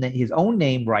type his own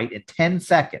name right in 10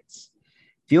 seconds.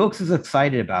 Felix is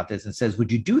excited about this and says,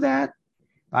 "Would you do that?"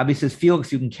 Bobby says,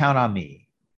 "Felix, you can count on me."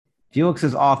 Felix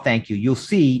says, "Oh, thank you. You'll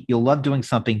see, you'll love doing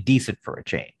something decent for a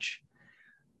change."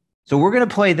 So we're going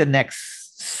to play the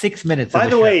next 6 minutes. By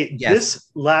the way, yes. This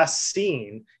last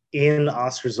scene in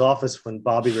Oscar's office, when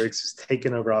Bobby Riggs has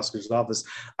taken over Oscar's office,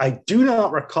 I do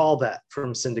not recall that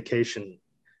from syndication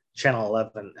Channel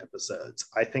 11 episodes.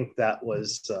 I think that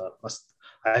was,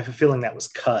 I have a feeling that was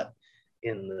cut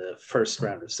in the first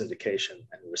round of syndication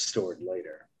and restored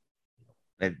later.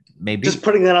 Maybe. Just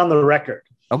putting that on the record.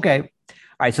 Okay. All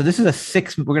right. So this is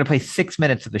we're going to play 6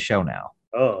 minutes of the show now.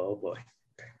 Oh boy.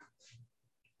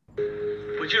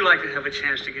 Would you like to have a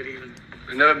chance to get even?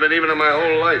 I've never been even in my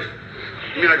whole life.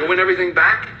 You mean I can win everything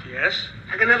back? Yes.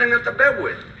 I got nothing left to bet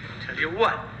with. Tell you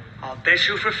what, I'll bet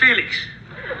you for Felix.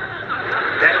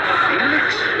 Bet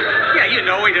Felix? Yeah, you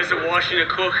know he does the washing, the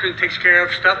cooking, takes care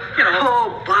of stuff. You know.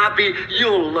 Oh, Bobby,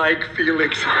 you'll like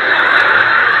Felix.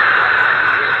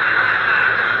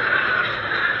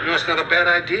 You know, it's not a bad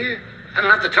idea. I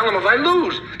don't have to tell him if I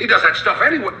lose. He does that stuff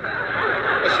anyway.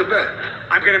 What's the bet?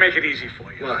 I'm going to make it easy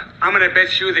for you. What? I'm going to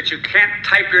bet you that you can't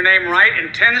type your name right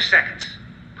in 10 seconds.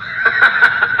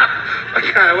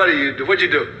 What do you do? What'd you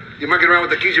do? You monkey around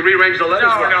with the keys? You rearrange the letters?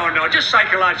 No. Just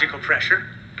psychological pressure.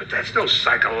 But that's no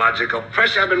psychological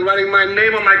pressure. I've been writing my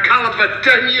name on my collar for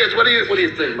 10 years. What do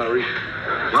you think, Murray?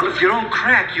 Well, if you don't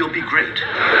crack, you'll be great.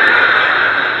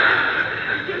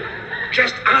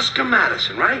 Just Oscar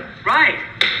Madison, right? Right.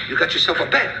 You got yourself a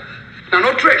bet. Now,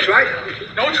 no tricks, right?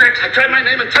 No tricks. I type my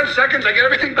name in 10 seconds, I get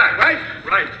everything back, right?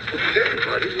 Right. Okay,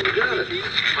 buddy, you got it.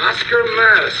 Oscar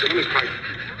Madison. Let me type.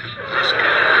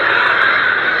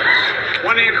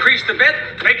 Want to increase the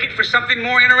bet? Make it for something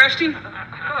more interesting?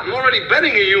 I'm already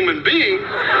betting a human being.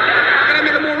 How can I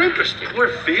make it more interesting?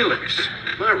 We're Felix.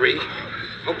 Murray.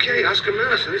 Okay, Oscar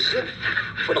Madison, this is it.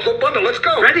 For the whole bundle, let's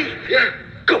go. Ready? Yeah.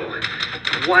 Go.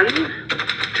 1, 2,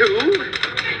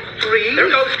 3. Here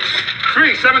we go.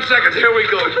 3, 7 seconds. Here we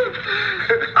go.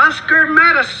 Oscar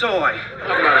Matasoy.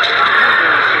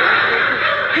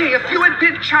 Hey, if you had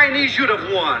been Chinese, you'd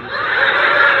have won.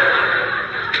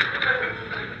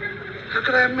 How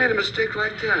could I have made a mistake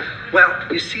like that? Well,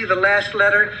 you see the last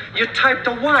letter? You typed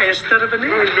a Y instead of an I E.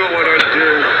 know what I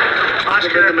did.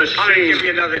 Oscar, I'm I'm going to give machine.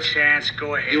 you another chance.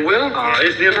 Go ahead. You will? Oh,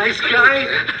 isn't he a nice guy?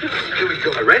 Here we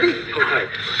go. Ready? All right.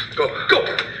 Go.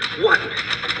 1,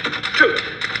 2,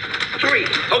 3.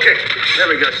 Okay. There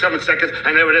we go. 7 seconds.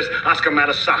 And there it is. Oscar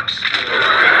Matter socks.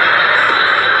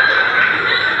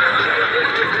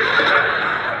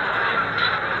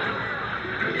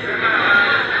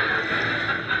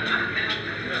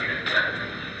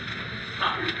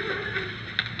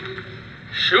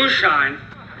 Shoes shine,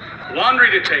 laundry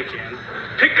to take in,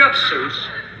 pick up suits,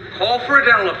 call for a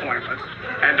dental appointment,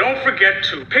 and don't forget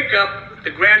to pick up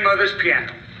the grandmother's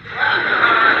piano.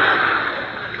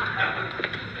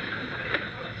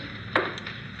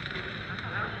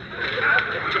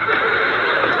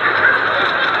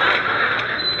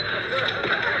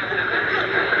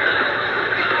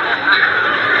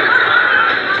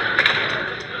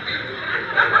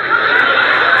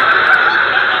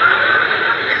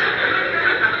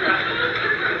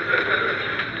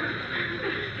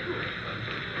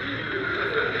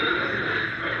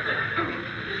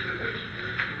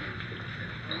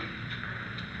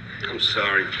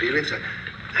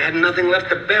 left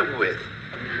the bed with.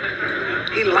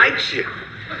 He likes you.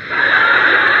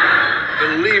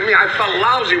 Believe me, I felt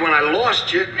lousy when I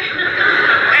lost you.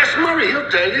 Ask Murray, he'll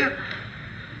tell you.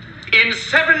 In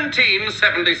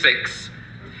 1776,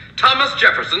 Thomas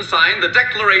Jefferson signed the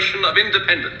Declaration of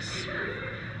Independence.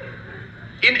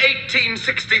 In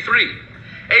 1863,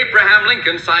 Abraham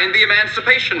Lincoln signed the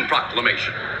Emancipation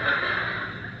Proclamation.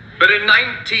 But in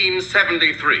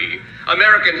 1973,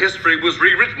 American history was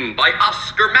rewritten by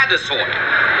Oscar Madison,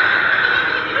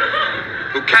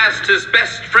 who cast his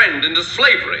best friend into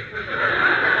slavery.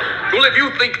 Well, if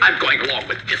you think I'm going along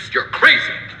with this, you're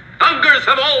crazy. Hungers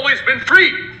have always been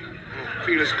free.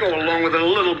 Felix, go along with it a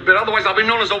little bit. Otherwise, I'll be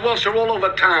known as a Welsher all over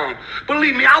town.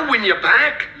 Believe me, I'll win you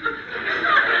back.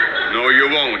 No, you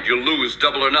won't. You'll lose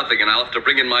double or nothing, and I'll have to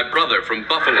bring in my brother from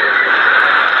Buffalo.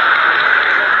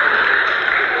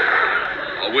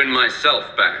 I'll win myself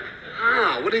back.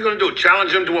 Ah, what are you going to do?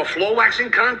 Challenge him to a floor waxing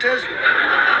contest?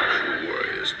 Sure,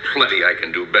 there's plenty I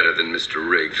can do better than Mr.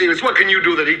 Riggs. Felix, what can you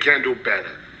do that he can't do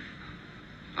better?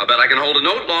 I'll bet I can hold a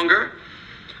note longer.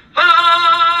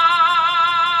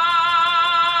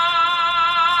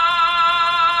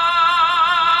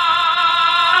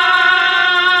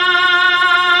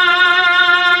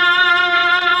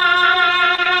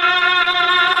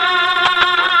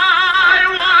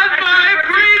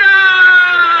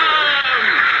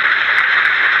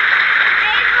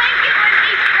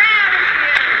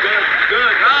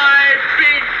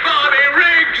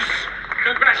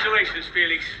 Congratulations,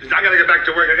 Felix. I gotta get back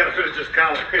to work. I gotta finish this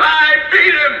column. I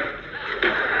beat him!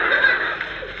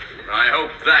 I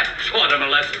hope that taught him a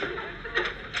lesson.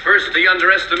 First he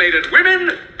underestimated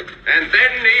women, and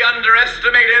then he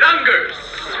underestimated Ungers.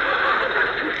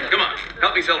 Come on,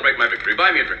 help me celebrate my victory.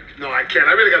 Buy me a drink. No, I can't.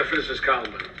 I really gotta finish this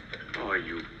column. Oh,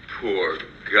 you poor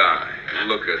guy.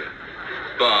 Look at him.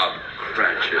 Bob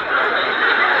Cratchit.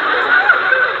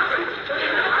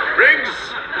 Riggs,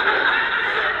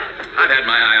 I've had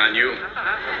my eye on you.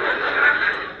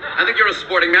 I think you're a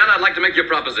sporting man. I'd like to make you a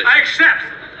proposition. I accept.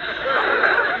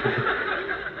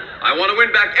 I want to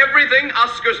win back everything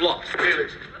Oscar's lost.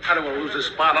 Felix, I don't want to lose this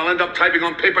spot. I'll end up typing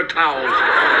on paper towels.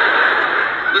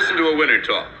 Listen to a winner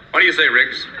talk. What do you say,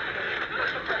 Riggs?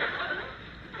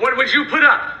 What would you put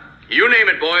up? You name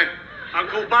it, boy.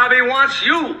 Uncle Bobby wants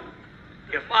you.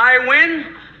 If I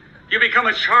win, you become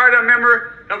a charter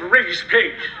member of Riggs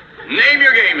Pigs. Name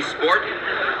your game, sport.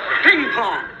 Ping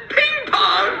pong. Ping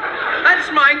pong? That's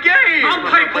my game. I'll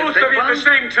play both of you at the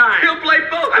same time. He'll play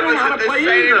both I of don't us know how at to the play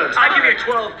same either. I'll time. give you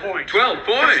 12 points. 12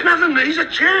 points. It's nothing. He's a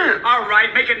champ. All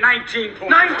right, make it 19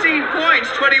 points. 19 points,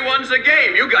 21's a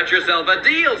game. You got yourself a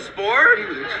deal, sport.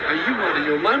 Felix, are you out of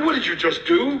your mind? What did you just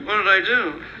do? What did I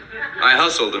do? I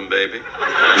hustled him, baby.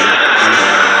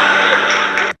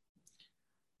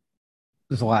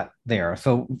 There's a lot there.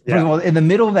 So first of all, in the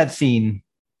middle of that scene,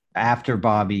 after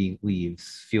Bobby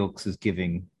leaves, Felix is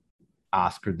giving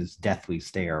Oscar this deathly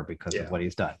stare because of what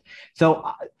he's done. So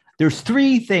there's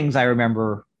three things I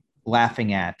remember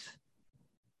laughing at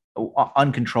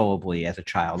uncontrollably as a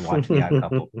child watching The Odd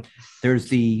Couple. There's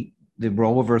the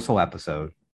role reversal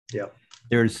episode. Yeah.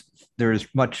 There's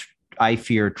much I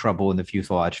fear trouble in the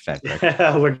fuselage Frederick.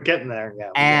 We're getting there. Yeah.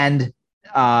 And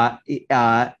in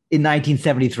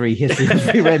 1973, history was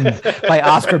rewritten by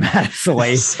Oscar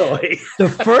Matasoy. The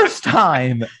first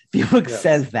time Felix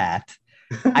says that,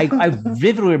 I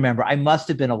vividly remember I must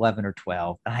have been 11 or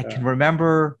 12, and I can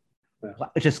remember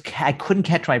I couldn't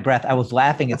catch my breath. I was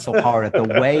laughing it so hard at the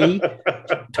way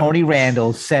Tony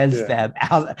Randall says that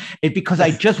because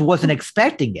I just wasn't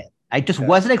expecting it. I just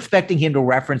wasn't expecting him to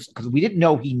reference because we didn't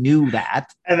know he knew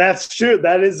that. And that's true.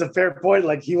 That is a fair point.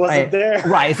 Like he wasn't there.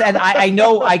 Right. And I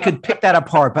know I could pick that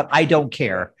apart, but I don't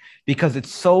care because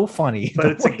it's so funny. But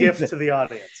it's a gift to the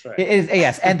audience. Right. It is,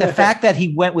 yes. And the fact that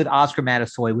he went with Oscar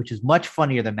Matasoy, which is much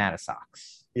funnier than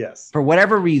Matasox. Yes. For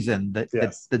whatever reason,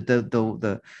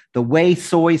 the way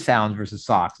soy sounds versus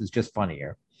socks is just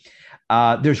funnier.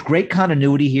 There's great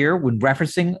continuity here when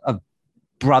referencing a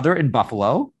brother in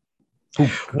Buffalo.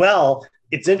 Well,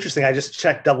 it's interesting. I just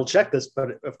double checked this,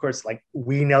 but of course, like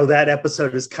we know that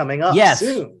episode is coming up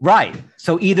soon. Right.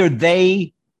 So either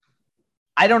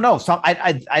I don't know.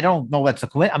 I don't know what's a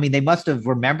coincidence. I mean, they must have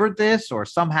remembered this or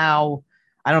somehow.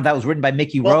 I don't know if that was written by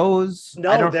Mickey Rose.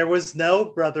 No, there was no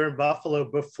brother in Buffalo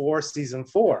before season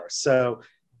 4. So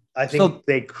I think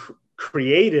they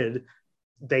created.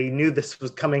 They knew this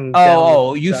was coming.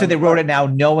 You said they wrote it now,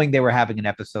 knowing they were having an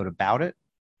episode about it.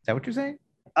 Is that what you're saying?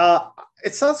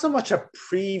 It's not so much a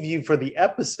preview for the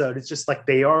episode. It's just like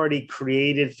they already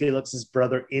created Felix's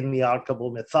brother in the Odd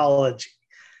Couple mythology.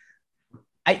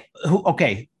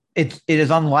 it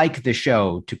is unlike the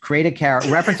show to create a character,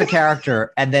 reference a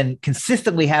character, and then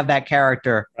consistently have that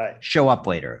character show up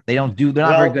later. They're not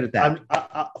very good at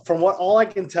that. From what all I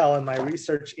can tell in my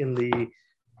research in the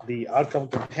Odd Couple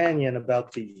Companion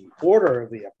about the order of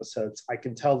the episodes, I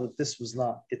can tell that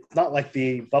it's not like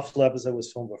the Buffalo episode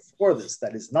was filmed before this.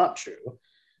 That is not true,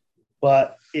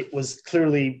 but it was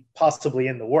clearly possibly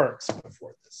in the works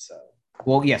before this. So,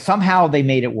 well, yeah, somehow they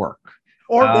made it work.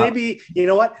 Or maybe, you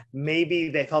know what? Maybe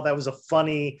they thought that was a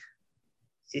funny,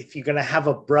 if you're going to have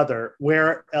a brother,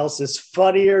 where else is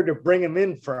funnier to bring him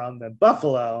in from than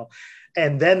Buffalo?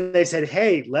 And then they said,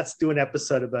 hey, let's do an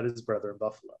episode about his brother in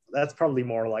Buffalo. That's probably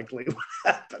more likely what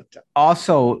happened.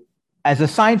 Also, as a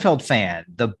Seinfeld fan,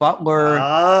 the butler...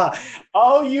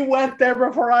 you went there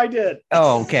before I did.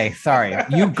 Oh, okay. Sorry.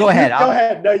 You go ahead. Go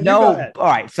ahead. No, go ahead. All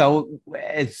right. So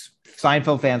as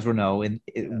Seinfeld fans will know,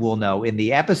 in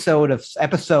the episodes of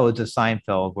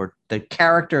Seinfeld where the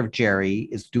character of Jerry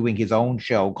is doing his own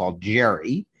show called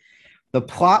Jerry, the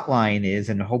plot line is,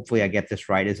 and hopefully I get this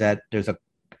right, is that there's an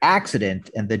accident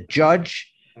and the judge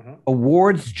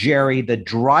awards Jerry the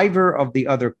driver of the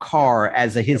other car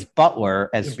as his butler,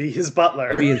 to be his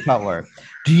butler.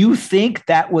 Do you think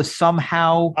that was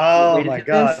somehow? Oh my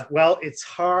God! Well, it's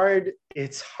hard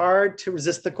to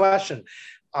resist the question.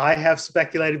 I have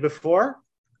speculated before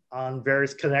on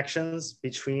various connections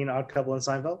between Odd Couple and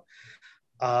Seinfeld.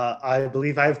 I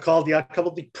believe I've called the Odd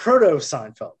Couple the proto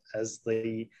Seinfeld, as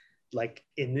before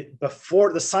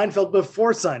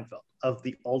Seinfeld of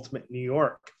the Ultimate New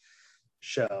York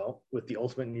show with the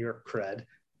Ultimate New York cred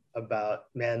about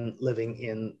men living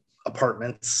in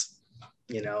apartments,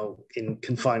 in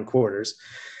confined quarters.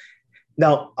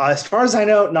 Now, as far as I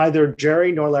know, neither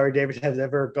Jerry nor Larry David have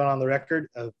ever gone on the record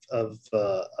of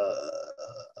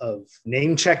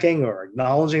name checking or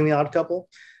acknowledging the Odd Couple,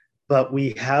 but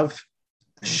we have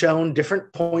shown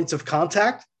different points of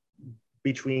contact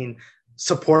between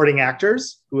supporting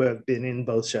actors who have been in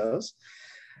both shows.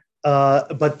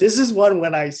 But this is one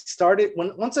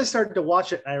once I started to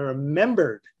watch it, I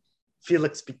remembered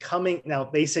Felix becoming, now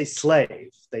they say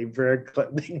slave. They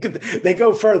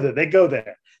go further. They go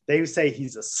there. They say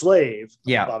he's a slave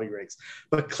of Bobby Riggs.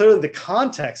 But clearly the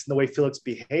context and the way Felix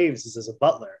behaves is as a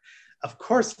butler. Of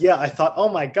course, I thought, oh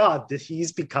my God, that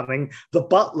he's becoming the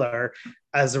butler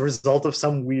as a result of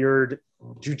some weird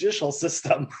judicial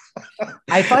system.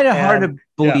 I find it hard to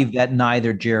believe that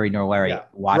neither Jerry nor Larry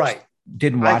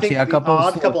didn't watch the Odd Couple.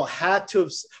 Odd Couple had to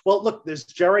have. Well, look, there's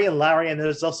Jerry and Larry, and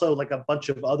there's also like a bunch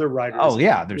of other writers. Oh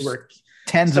yeah, there's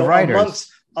tens of writers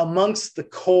amongst the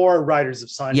core writers of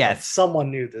Seinfeld. Yes,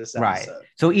 someone knew this episode. Right.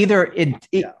 So either it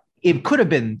could have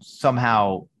been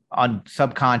somehow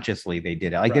subconsciously they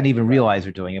did it. I didn't even realize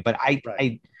they're doing it, but I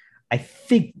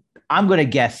think I'm going to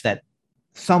guess that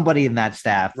somebody in that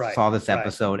staff saw this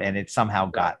episode and it somehow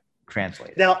got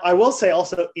translated. Now, I will say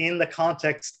also in the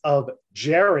context of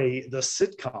Jerry, the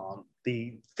sitcom,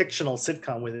 the fictional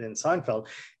sitcom within Seinfeld,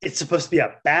 it's supposed to be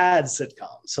a bad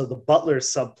sitcom. So the butler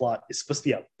subplot is supposed to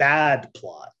be a bad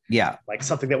plot. Yeah. Like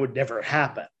something that would never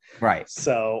happen. Right.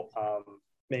 So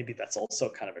maybe that's also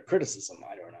kind of a criticism.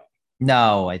 I don't know.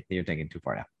 No, you're thinking too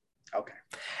far now. Okay.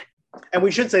 And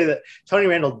we should say that Tony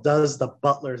Randall does the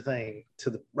butler thing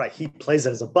he plays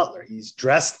it as a butler. He's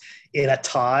dressed in a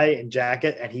tie and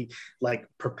jacket and he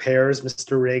prepares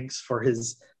Mr. Riggs for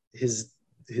his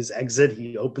exit.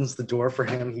 He opens the door for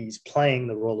him. He's playing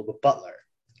the role of a butler.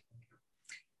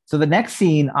 So the next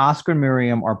scene, Oscar and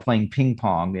Miriam are playing ping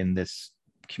pong in this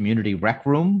community rec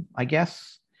room, I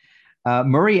guess.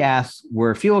 Murray asks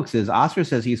where Felix is. Oscar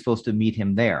says he's supposed to meet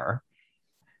him there.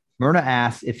 Myrna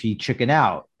asks if he chickened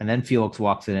out, and then Felix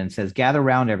walks in and says, gather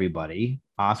around, everybody.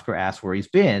 Oscar asks where he's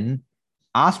been.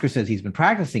 Oscar says he's been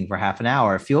practicing for half an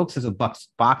hour. Felix has a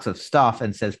box of stuff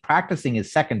and says practicing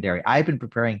is secondary. I've been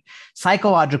preparing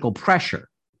psychological pressure.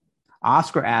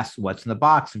 Oscar asks what's in the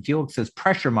box, and Felix says,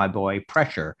 pressure, my boy,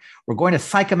 pressure. We're going to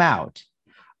psych him out.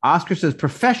 Oscar says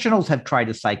professionals have tried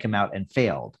to psych him out and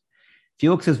failed.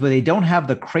 Felix says, but they don't have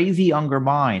the crazy Unger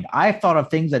mind. I've thought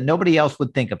of things that nobody else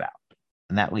would think about.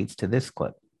 And that leads to this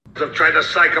clip. I've tried to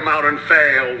psych him out and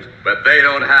failed. But they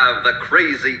don't have the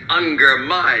crazy Unger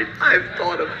mind. I've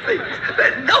thought of things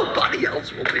that nobody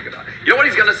else will think about. You know what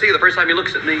he's going to see the first time he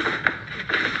looks at me?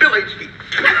 Bill H.D. Yes!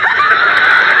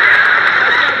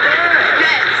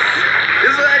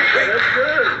 Isn't that great? That's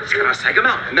good. He's going to psych him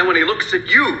out. And then when he looks at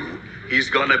you, he's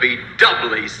going to be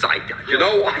doubly psyched out. You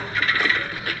know what?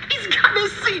 He's going to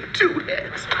see two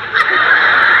heads.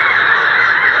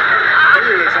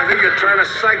 I think you're trying to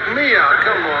psych me out.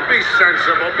 Come on, be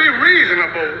sensible, be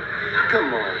reasonable.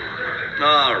 Come on.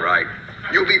 All right.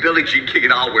 You be Billie Jean King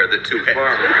and I'll wear the two heads.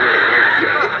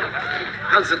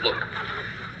 How does it look?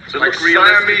 Does it Like look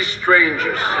realistic? Siamese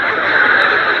strangers.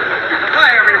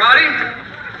 Hi, everybody.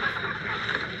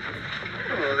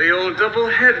 Oh, the old double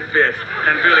head bit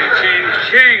and Billie Jean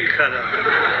King cut up.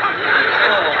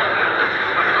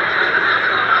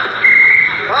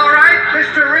 All right,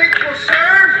 Mr. Riggs will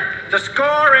serve. The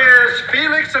score is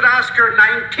Felix and Oscar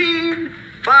 19,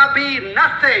 Bobby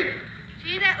nothing.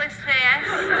 Gee, that was fast.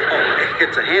 Oh,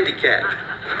 it's a handicap.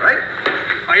 All right?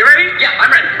 Are you ready? Yeah,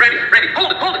 I'm ready. Hold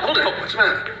it. What's the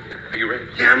matter? Are you ready?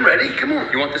 Yeah, I'm ready. Come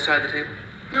on. You want this side of the table?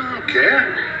 No, I don't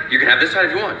care. You can have this side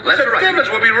if you want. What's Left the or right?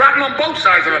 difference? We'll be rotting on both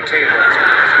sides of the table.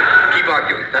 Keep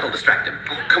arguing. That'll distract him.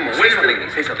 Oh, come on, Say wait a something. minute.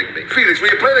 Say something to me. Felix,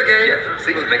 will you play the game? Yeah.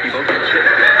 See, let's make me both heads.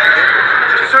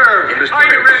 Serve, Mr. Are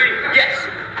you Riggs. ready? Yes.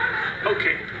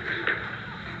 Okay.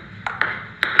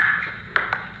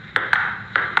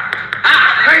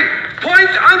 Hey,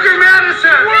 point Uncle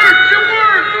Madison. Of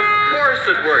course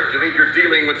it worked. You think you're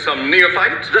dealing with some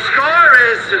neophyte? The score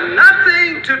is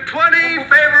nothing to 20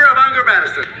 favor of Unger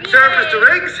Madison. Serve, Mr.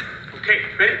 Riggs. Okay,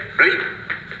 ready? Ready?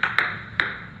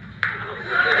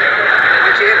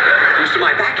 Why'd you hit it? Used to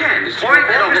my backhand. Point,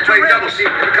 No, we'll Mr. play Riggs. double. See,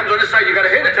 if it comes on this side, you gotta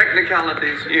hit it.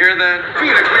 Technicalities. You hear that?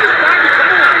 Felix, will you start? Come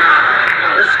on.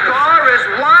 The score is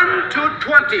 1 to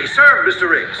 20. Serve, Mr.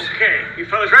 Riggs. Okay, you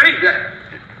fellas ready? Yeah.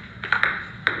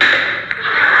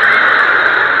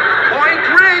 Point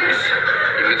Riggs.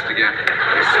 You missed again.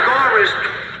 The score is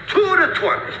 2 to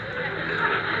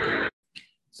 20.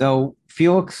 So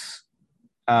Felix,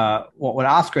 what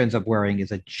Oscar ends up wearing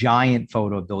is a giant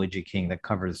photo of Billie Jean King that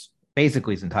covers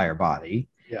basically his entire body.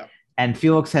 Yeah. And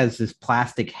Felix has this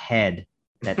plastic head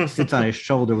that sits on his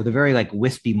shoulder with a very like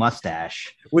wispy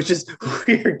mustache. Which is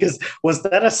weird because was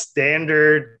that a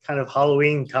standard kind of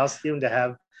Halloween costume to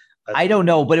have? I don't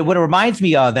know, but what it reminds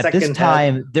me of at this Second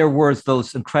time, there was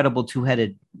those incredible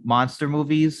two-headed monster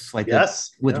movies like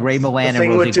Yes, with yes. Ray Milland The and thing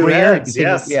with Rosie two Greer. heads,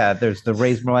 yes. Yeah, there's the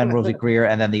Ray Milland, Rosie Greer,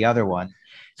 and then the other one.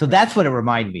 So that's what it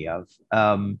reminded me of.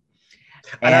 And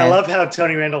I love how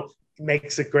Tony Randall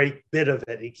makes a great bit of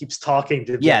it. He keeps talking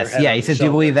to the other Yes, head yeah. on He the says, "Do you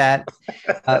shoulder. believe that?"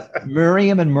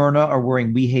 Miriam and Myrna are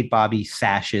wearing "We Hate Bobby"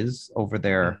 sashes over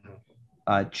their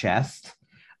chest.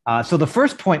 So the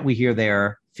first point we hear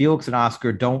there, Felix and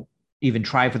Oscar don't even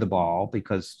try for the ball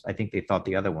because I think they thought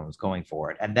the other one was going for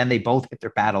it, and then they both hit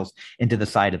their paddles into the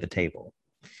side of the table.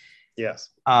 Yes.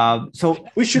 So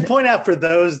We should point out for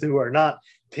those who are not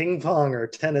ping pong or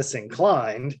tennis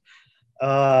inclined,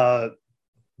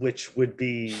 which would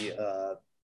be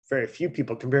very few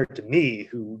people compared to me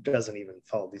who doesn't even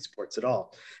follow these sports at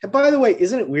all. And by the way,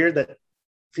 isn't it weird that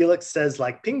Felix says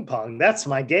like ping pong, that's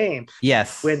my game.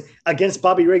 yes, When against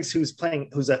Bobby Riggs, who's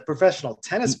a professional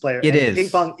tennis player. It and is. Ping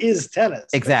pong is tennis.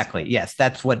 exactly. Yes,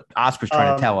 that's what Oscar's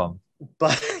trying to tell him.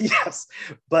 But yes,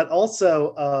 but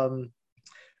also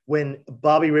when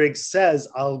Bobby Riggs says,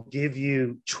 "I'll give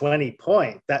you 20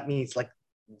 points," that means like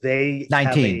they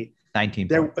 19. 19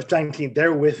 they're points. 19.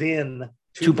 They're within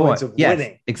 2 2 points points of yes,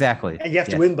 winning, exactly. and you have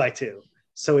to Yes. win by 2.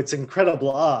 So it's incredible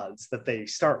odds that they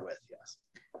start with. Yes.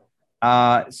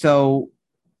 So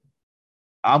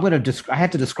I'm going to I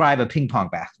have to describe a ping pong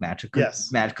match. Yes.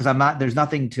 Because I'm not. There's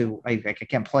nothing to. I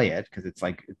can't play it because it's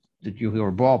like you hear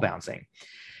a ball bouncing.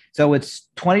 So it's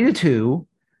 20-2.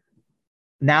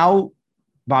 Now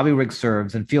Bobby Riggs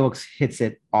serves and Felix hits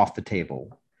it off the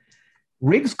table.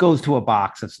 Riggs goes to a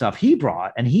box of stuff he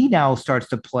brought, and he now starts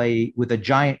to play with a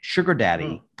giant sugar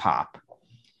daddy pop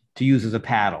to use as a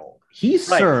paddle. He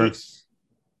Right, serves.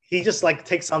 He just like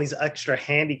takes on these extra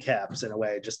handicaps in a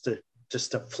way, just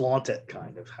to flaunt it,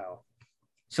 kind of how.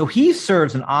 So he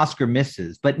serves and Oscar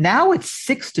misses, but now it's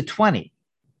 6-20,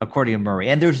 according to Murray.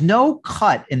 And there's no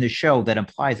cut in the show that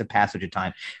implies a passage of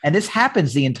time. And this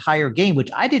happens the entire game,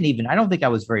 which I don't think I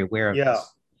was very aware of. Yeah.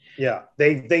 This. Yeah.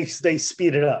 They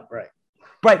speed it up, right?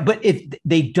 Right. But if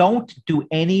they don't do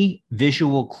any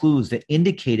visual clues that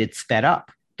indicate it's sped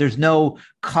up, there's no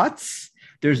cuts.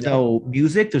 There's no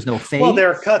music. There's no fade. Well,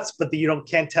 there are cuts, but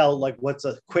can't tell like what's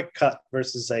a quick cut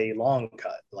versus a long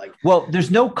cut. Like, well, there's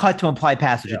no cut to imply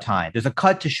passage of time. There's a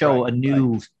cut to show a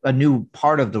new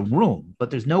part of the room, but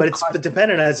there's no. But it's cut.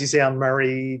 dependent, as you say, on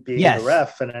Murray being the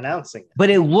ref and announcing it. But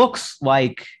it looks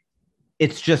like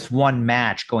it's just one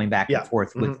match going back and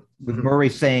forth with Murray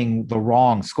saying the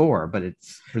wrong score, but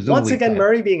it's presumably once again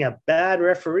Murray being a bad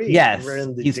referee. Yes,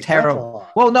 in the he's decathlon. terrible.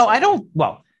 Well, no, I don't.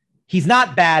 Well. He's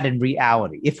not bad in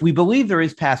reality. If we believe there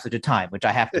is passage of time, which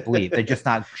I have to believe, they're just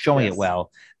not showing it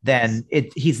well, then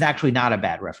he's actually not a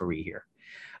bad referee here.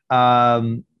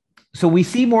 So we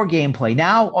see more gameplay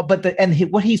now, but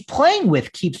what he's playing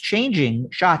with keeps changing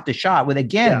shot to shot with,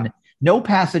 again, No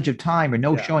passage of time or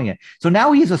no Yeah. showing it. So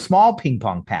now he's a small ping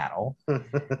pong paddle.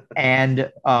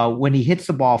 And when he hits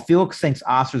the ball, Felix thinks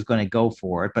Oscar's going to go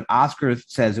for it, but Oscar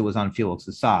says it was on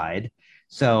Felix's side.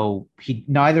 So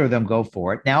neither of them go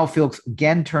for it. Now Felix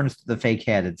again turns to the fake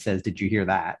head and says, "Did you hear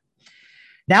that?"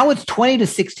 Now it's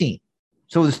 20-16.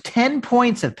 So there's 10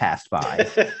 points have passed by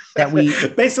that we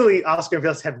basically Oscar and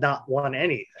Felix have not won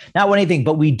anything.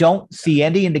 But we don't see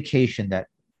any indication that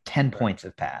 10 points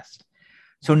have passed.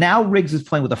 So now Riggs is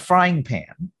playing with a frying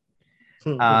pan.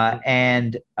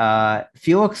 And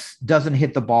Felix doesn't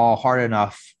hit the ball hard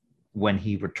enough when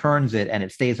he returns it, and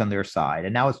it stays on their side.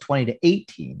 And now it's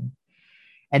 20-18.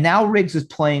 And now Riggs is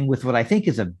playing with what I think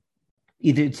is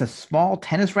either it's a small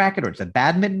tennis racket or it's a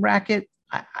badminton racket.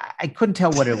 I couldn't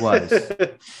tell what it was.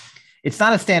 It's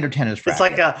not a standard tennis racket. It's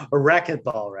like a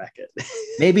racquetball racket.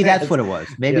 Maybe that's what it was.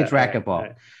 Maybe it's racquetball.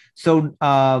 Right. So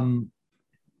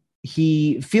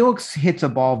Felix hits a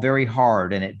ball very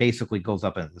hard and it basically goes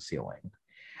up into the ceiling.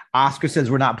 Oscar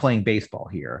says, "We're not playing baseball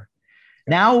here."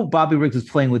 Now Bobby Riggs is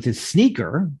playing with his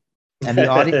sneaker, and the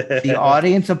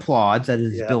audience applauds at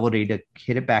his ability to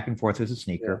hit it back and forth with his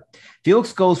sneaker. Yeah.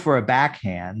 Felix goes for a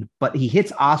backhand, but he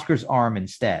hits Oscar's arm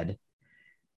instead.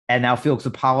 And now Felix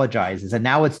apologizes, and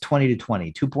now it's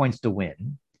 20-20, 2 points to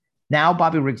win. Now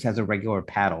Bobby Riggs has a regular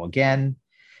paddle again.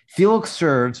 Felix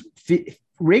serves.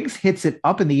 Riggs hits it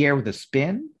up in the air with a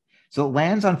spin, so it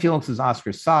lands on Felix's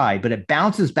Oscar's side, but it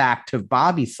bounces back to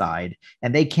Bobby's side,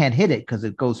 and they can't hit it because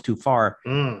it goes too far.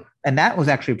 And that was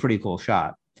actually a pretty cool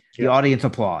shot. The audience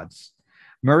applauds.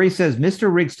 Murray says, "Mr.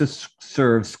 Riggs to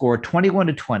serve scored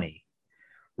 21-20.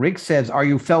 Riggs says, "Are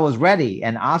you fellas ready?"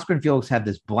 And Oscar and Felix have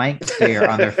this blank stare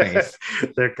on their face.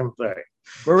 They're complaining.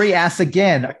 Murray asks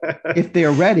again if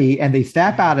they're ready, and they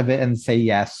snap out of it and say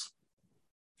yes.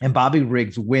 And Bobby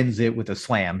Riggs wins it with a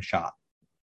slam shot.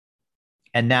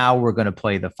 And now we're going to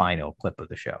play the final clip of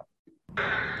the show. Get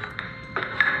it!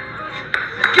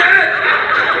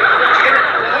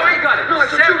 Oh, you got it. No,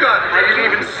 that's what you got. I didn't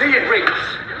even see it, Riggs.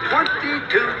 22-20.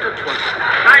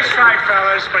 Nice try,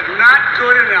 fellas, but not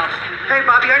good enough. Hey,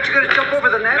 Bobby, aren't you going to jump over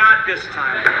the net? Not this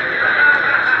time.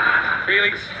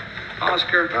 Felix,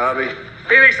 Oscar. Bobby.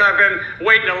 Felix, I've been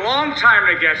waiting a long time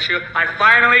to get you. I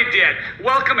finally did.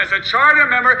 Welcome as a charter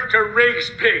member to Riggs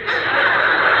Pigs.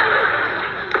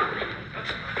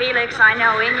 Felix, I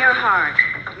know in your heart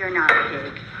you're not a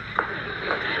pig.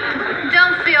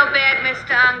 Don't feel bad,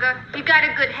 Mr. Unger. You got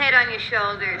a good head on your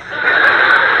shoulders.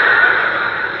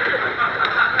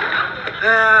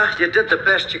 You did the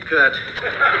best you could.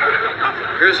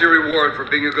 Here's your reward for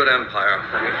being a good umpire.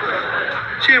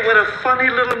 Gee, what a funny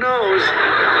little nose.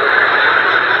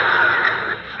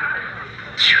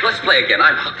 Let's play again.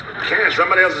 I'm hot. Can't.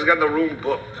 Somebody else has got the room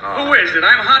booked. Who is it?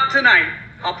 I'm hot tonight.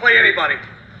 I'll play anybody.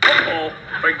 Uh-oh.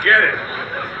 Forget it.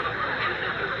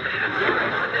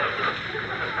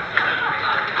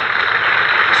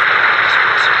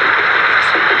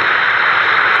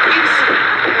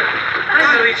 Hi,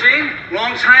 Billie Jean.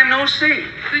 Long time no see.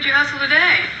 Who'd you hustle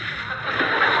today?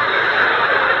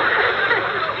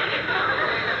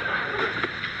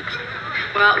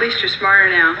 Well, at least you're smarter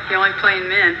now. You're only playing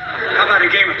men. How about a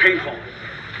game of ping pong?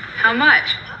 How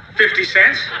much? 50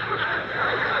 cents?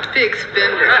 Big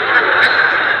spender.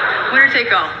 Winner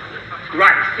take all.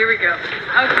 Right. Here we go. Okay.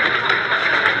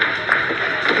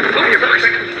 Come here, Felix.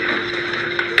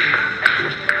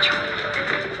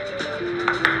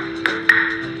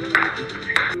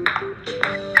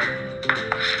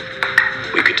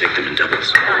 We could take them in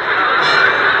doubles.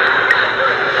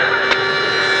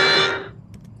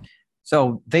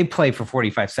 So they play for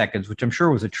 45 seconds, which I'm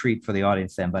sure was a treat for the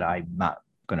audience then, but I'm not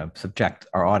going to subject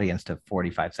our audience to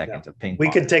 45 seconds of ping pong.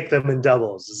 We could take them in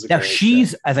doubles. Now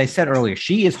she's, as I said earlier,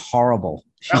 she is horrible.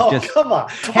 She's just come on.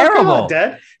 terrible. Oh, come on,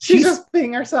 Dad. She's just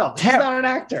being herself. She's not an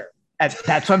actor. That's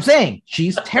what I'm saying.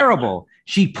 She's terrible.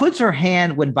 She puts her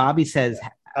hand when Bobby says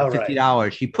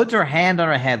 $50. She puts her hand on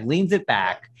her head, leans it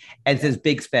back, and says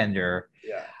 "big spender."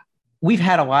 Yeah. We've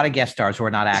had a lot of guest stars who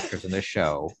are not actors in this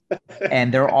show,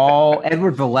 and they're all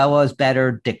Edward Villella is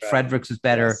better, Dick Fredericks is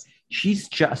better. Yes. She's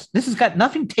just, this has got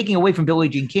nothing taking away from Billie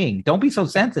Jean King. Don't be so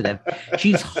sensitive.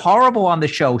 She's horrible on the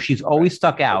show. She's always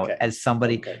stuck out as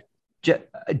somebody,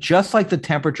 just like the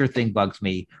temperature thing bugs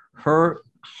me. Her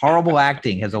horrible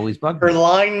acting has always bugged me. Her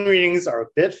line readings are a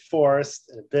bit forced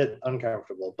and a bit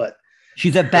uncomfortable, but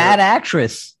she's a bad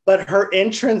actress. But her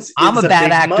entrance, I'm a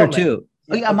bad actor moment. too.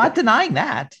 Yeah, I'm not denying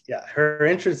that. Yeah, her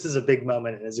entrance is a big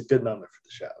moment and is a good moment for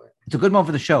the show. It's a good moment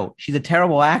for the show. She's a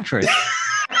terrible actress.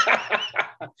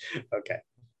 Okay.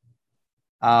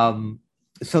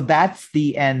 So that's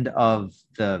the end of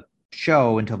the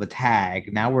show until the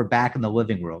tag. Now we're back in the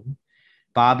living room.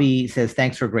 Bobby says,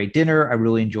 thanks for a great dinner. I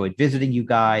really enjoyed visiting you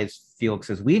guys. Felix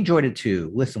says, we enjoyed it too.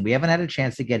 Listen, we haven't had a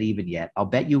chance to get even yet. I'll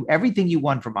bet you everything you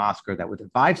won from Oscar that within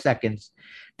 5 seconds,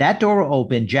 that door will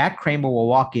open, Jack Kramer will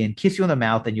walk in, kiss you on the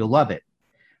mouth, and you'll love it.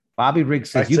 Bobby Riggs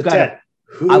says, you got it.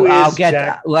 I'll get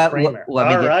Jack Kramer?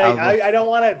 I don't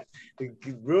want to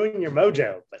ruin your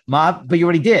mojo. But you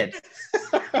already did.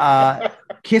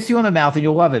 Kiss you on the mouth and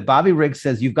you'll love it. Bobby Riggs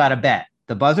says, you've got a bet.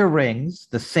 The buzzer rings.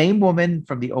 The same woman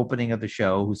from the opening of the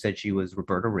show who said she was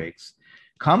Roberta Riggs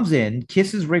comes in,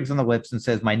 kisses Riggs on the lips and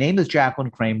says, my name is Jacqueline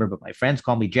Kramer, but my friends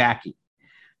call me Jackie.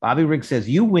 Bobby Riggs says,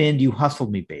 you win. You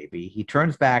hustled me, baby. He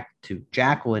turns back to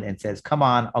Jacqueline and says, come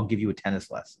on, I'll give you a tennis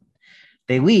lesson.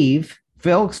 They leave.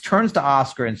 Felix turns to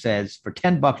Oscar and says, for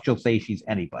 $10, she'll say she's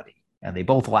anybody. And they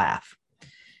both laugh.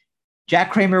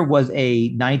 Jack Kramer was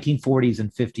a 1940s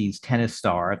and 50s tennis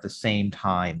star at the same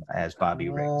time as Bobby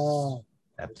Riggs.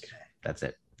 That's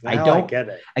it. I get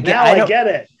it.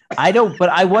 I don't, but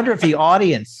I wonder if the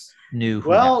audience knew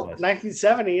who that was.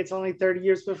 1970, it's only 30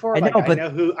 years before. I know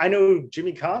who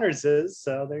Jimmy Connors is,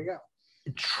 so there you go.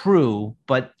 True,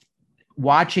 but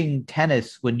watching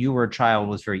tennis when you were a child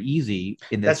was very easy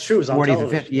in the 40s and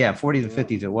 50s. Yeah, 40s and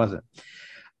 50s, it wasn't.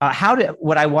 I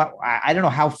don't know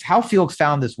how Felix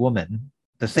found this woman,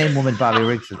 the same woman Bobby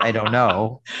Riggs is. I don't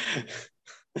know.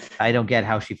 I don't get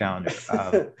how she found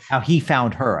her. How he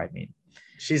found her, I mean.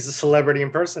 She's a celebrity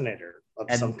impersonator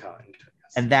of some kind.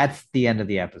 And that's the end of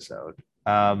the episode.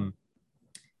 I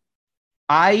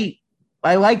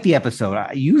like the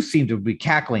episode. You seem to be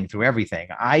cackling through everything.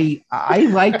 I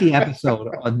like the episode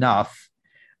enough.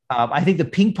 I think the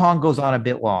ping pong goes on a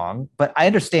bit long, but I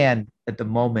understand at the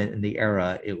moment in the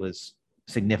era it was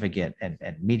significant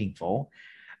and meaningful.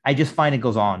 I just find it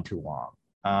goes on too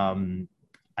long.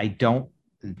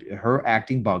 Her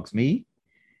acting bugs me,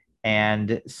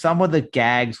 and some of the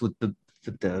gags with the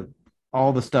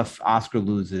all the stuff Oscar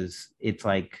loses, it's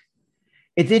like,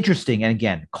 it's interesting and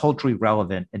again culturally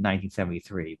relevant in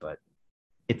 1973, but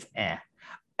it's I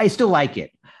still like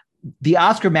it. The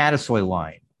Oscar Matasoy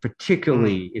line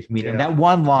particularly is mean, and that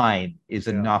one line is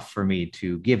enough for me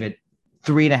to give it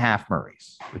 3.5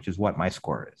 Murrays, which is what my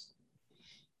score is.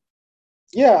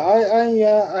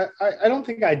 Yeah, I don't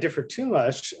think I differ too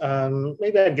much.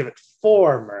 Maybe I'd give it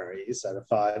 4 Murrays out of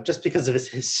 5, just because of its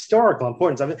historical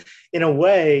importance. I mean, in a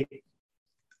way,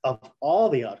 of all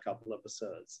the Odd Couple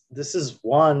episodes, this is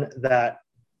one that,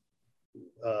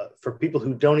 for people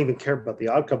who don't even care about the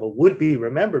Odd Couple, would be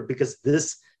remembered because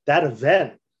that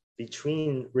event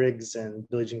between Riggs and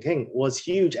Billie Jean King was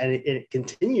huge, and it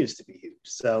continues to be huge.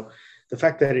 So the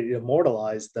fact that it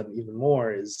immortalized them even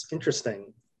more is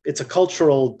interesting. It's a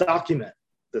cultural document,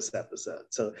 this episode.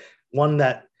 So one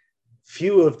that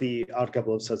few of the Odd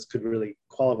Couple episodes could really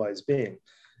qualify as being.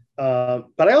 But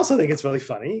I also think it's really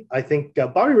funny. I think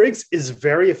Bobby Riggs is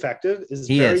very effective,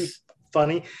 very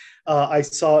funny. I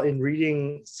saw in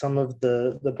reading some of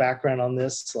the background on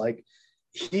this,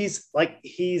 he's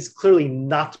clearly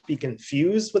not to be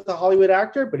confused with the Hollywood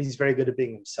actor, but he's very good at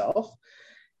being himself.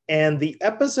 And the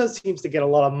episode seems to get a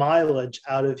lot of mileage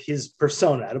out of his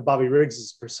persona, out of Bobby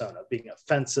Riggs's persona, being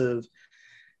offensive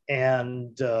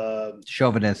and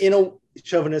chauvinist. In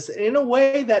a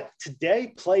way that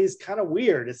today plays kind of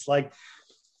weird. It's like,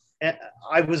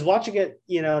 I was watching it,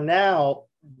 now,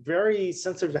 very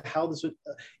sensitive to how this would,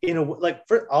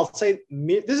 I'll say,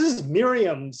 this is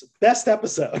Miriam's best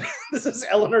episode. This is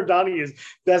Eleanor Donahue's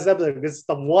best episode. This is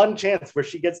the one chance where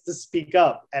she gets to speak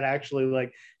up and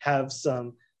actually have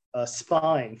some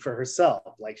spine for herself.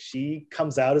 She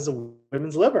comes out as a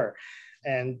women's liber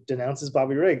and denounces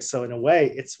Bobby Riggs. So in a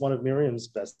way, it's one of Miriam's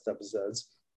best episodes.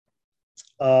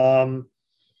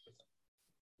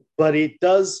 But it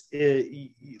does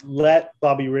let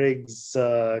Bobby Riggs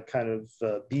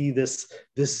be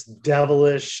this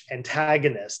devilish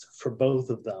antagonist for both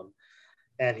of them,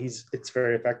 and it's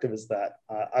very effective as that.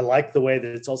 I like the way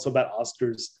that it's also about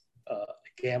Oscar's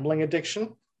gambling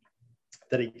addiction,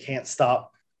 that he can't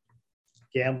stop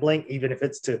gambling, even if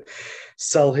it's to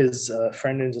sell his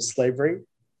friend into slavery.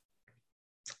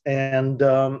 And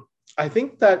I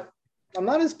think that I'm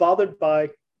not as bothered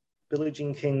by Billie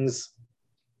Jean King's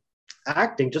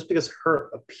acting, just because her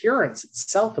appearance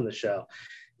itself in the show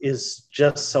is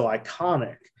just so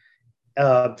iconic.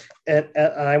 And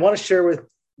I want to share with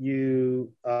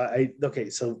you,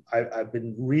 so I've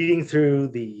been reading through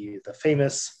the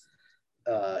famous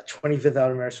 25th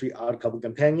anniversary Odd Couple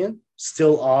Companion,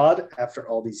 Still Odd After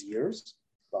All These Years,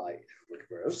 by Edward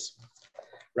Gross,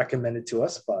 recommended to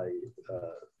us by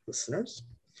listeners.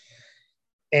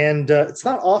 And it's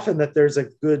not often that there's a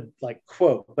good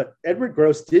quote, but Edward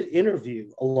Gross did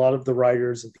interview a lot of the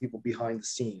writers and people behind the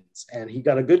scenes. And he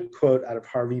got a good quote out of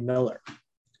Harvey Miller,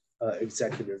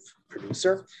 executive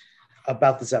producer,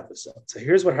 about this episode. So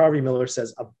here's what Harvey Miller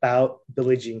says about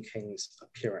Billie Jean King's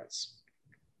appearance.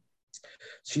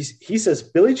 He says,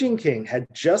 Billie Jean King had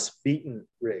just beaten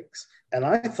Riggs. And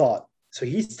I thought, so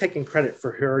he's taking credit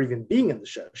for her even being in the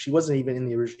show. She wasn't even in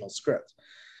the original script.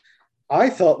 I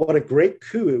thought what a great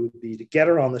coup it would be to get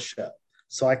her on the show.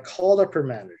 So I called up her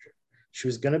manager. She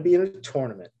was going to be in a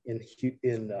tournament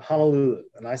in Honolulu.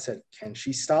 And I said, can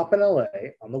she stop in LA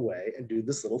on the way and do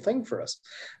this little thing for us?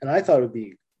 And I thought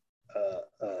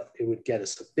it would get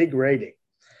us a big rating.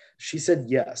 She said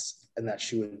yes, and that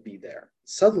she would be there.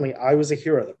 Suddenly, I was a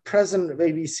hero. The president of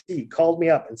ABC called me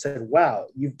up and said, wow,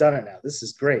 you've done it now. This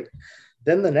is great.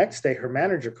 Then the next day, her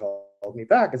manager called me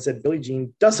back and said, Billie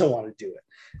Jean doesn't want to do it.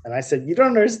 And I said, you don't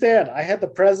understand. I had the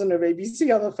president of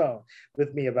ABC on the phone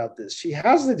with me about this. She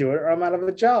has to do it or I'm out of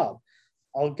a job.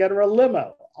 I'll get her a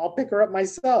limo. I'll pick her up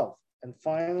myself. And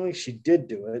finally, she did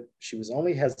do it. She was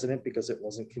only hesitant because it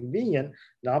wasn't convenient,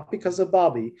 not because of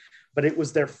Bobby, but it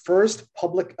was their first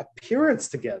public appearance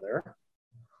together,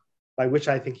 by which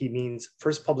I think he means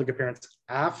first public appearance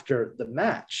after the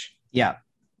match. Yeah.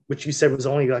 Which you said was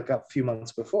only a few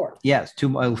months before. Yes,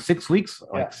 6 weeks,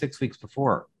 6 weeks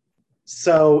before.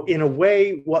 So in a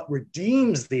way, what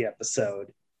redeems the episode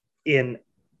in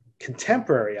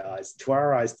contemporary eyes, to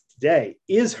our eyes today,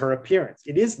 is her appearance.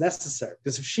 It is necessary,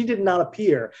 because if she did not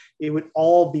appear, it would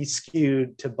all be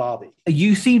skewed to Bobby.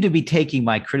 You seem to be taking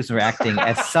my criticism of acting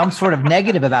as some sort of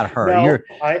negative about her. No,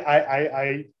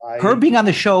 her being on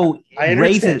the show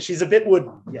raises. She's a bit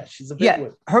wooden. Yeah, she's a bit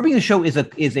wooden. Her being on the show is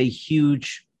a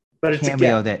huge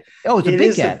cameo. It's a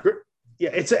big get.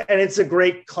 It's a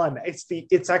great climax.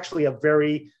 It's actually a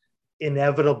very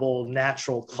inevitable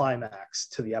natural climax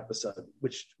to the episode,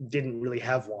 which didn't really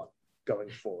have one going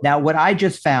forward. Now, what I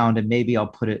just found, and maybe I'll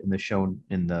put it in the show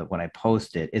when I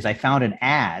post it, is I found an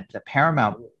ad that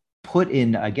Paramount put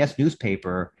in, I guess,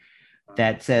 newspaper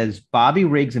that says Bobby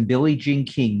Riggs and Billie Jean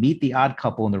King meet the odd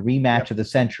couple in the rematch of the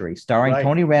century, starring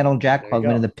Tony Randall and Jack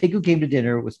Klugman and The Pig Who Came to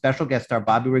Dinner with special guest star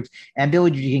Bobby Riggs and Billie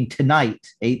Jean King tonight,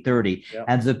 8:30.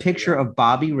 And there's a picture of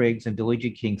Bobby Riggs and Billie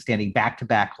Jean King standing back to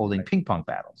back holding ping pong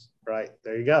battles. Right.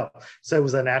 There you go. So it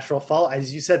was a natural follow.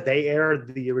 As you said, they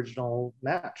aired the original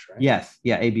match, right? Yes.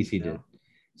 Yeah. ABC did.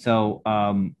 So,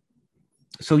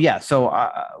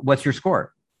 what's your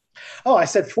score? Oh, I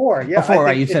said 4. Yeah. 4,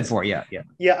 right. You said 4. Yeah.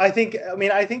 Yeah. I think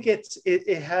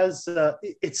it has,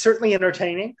 it's certainly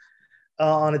entertaining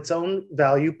on its own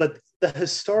value, but the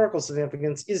historical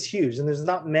significance is huge. And there's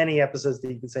not many episodes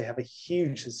that you can say have a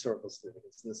huge historical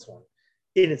significance in this one,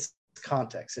 in its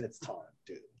context, in its time,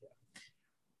 dude.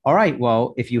 All right.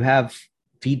 Well, if you have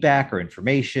feedback or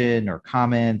information or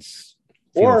comments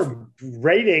or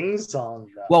ratings on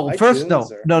iTunes, first,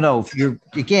 no.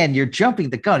 You're jumping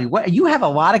the gun. You have a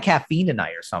lot of caffeine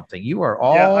tonight or something. You are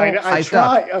all I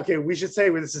try. Up. Okay, we should say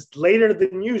this is later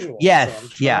than usual. Yes. So I'm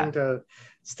trying to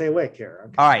stay awake here.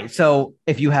 Okay. All right. So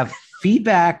if you have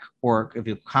feedback or if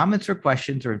you have comments or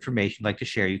questions or information you'd like to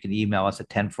share, you can email us at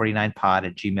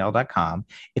 1049pod@gmail.com.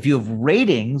 If you have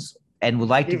ratings and would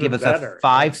like to give us a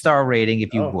 5-star rating,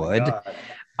 if you would,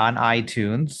 on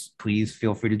iTunes, please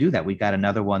feel free to do that. We got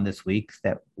another one this week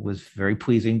that was very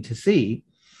pleasing to see.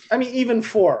 I mean, even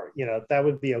 4, that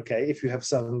would be okay if you have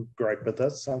some gripe with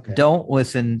us. Okay. Don't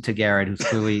listen to Garrett, who's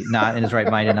clearly not in his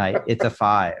right mind tonight. It's a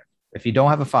 5. If you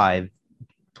don't have a 5,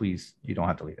 please, you don't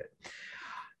have to leave it.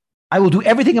 I will do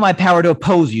everything in my power to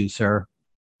oppose you, sir.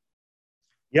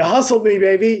 You hustled me,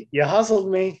 baby. You hustled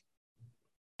me.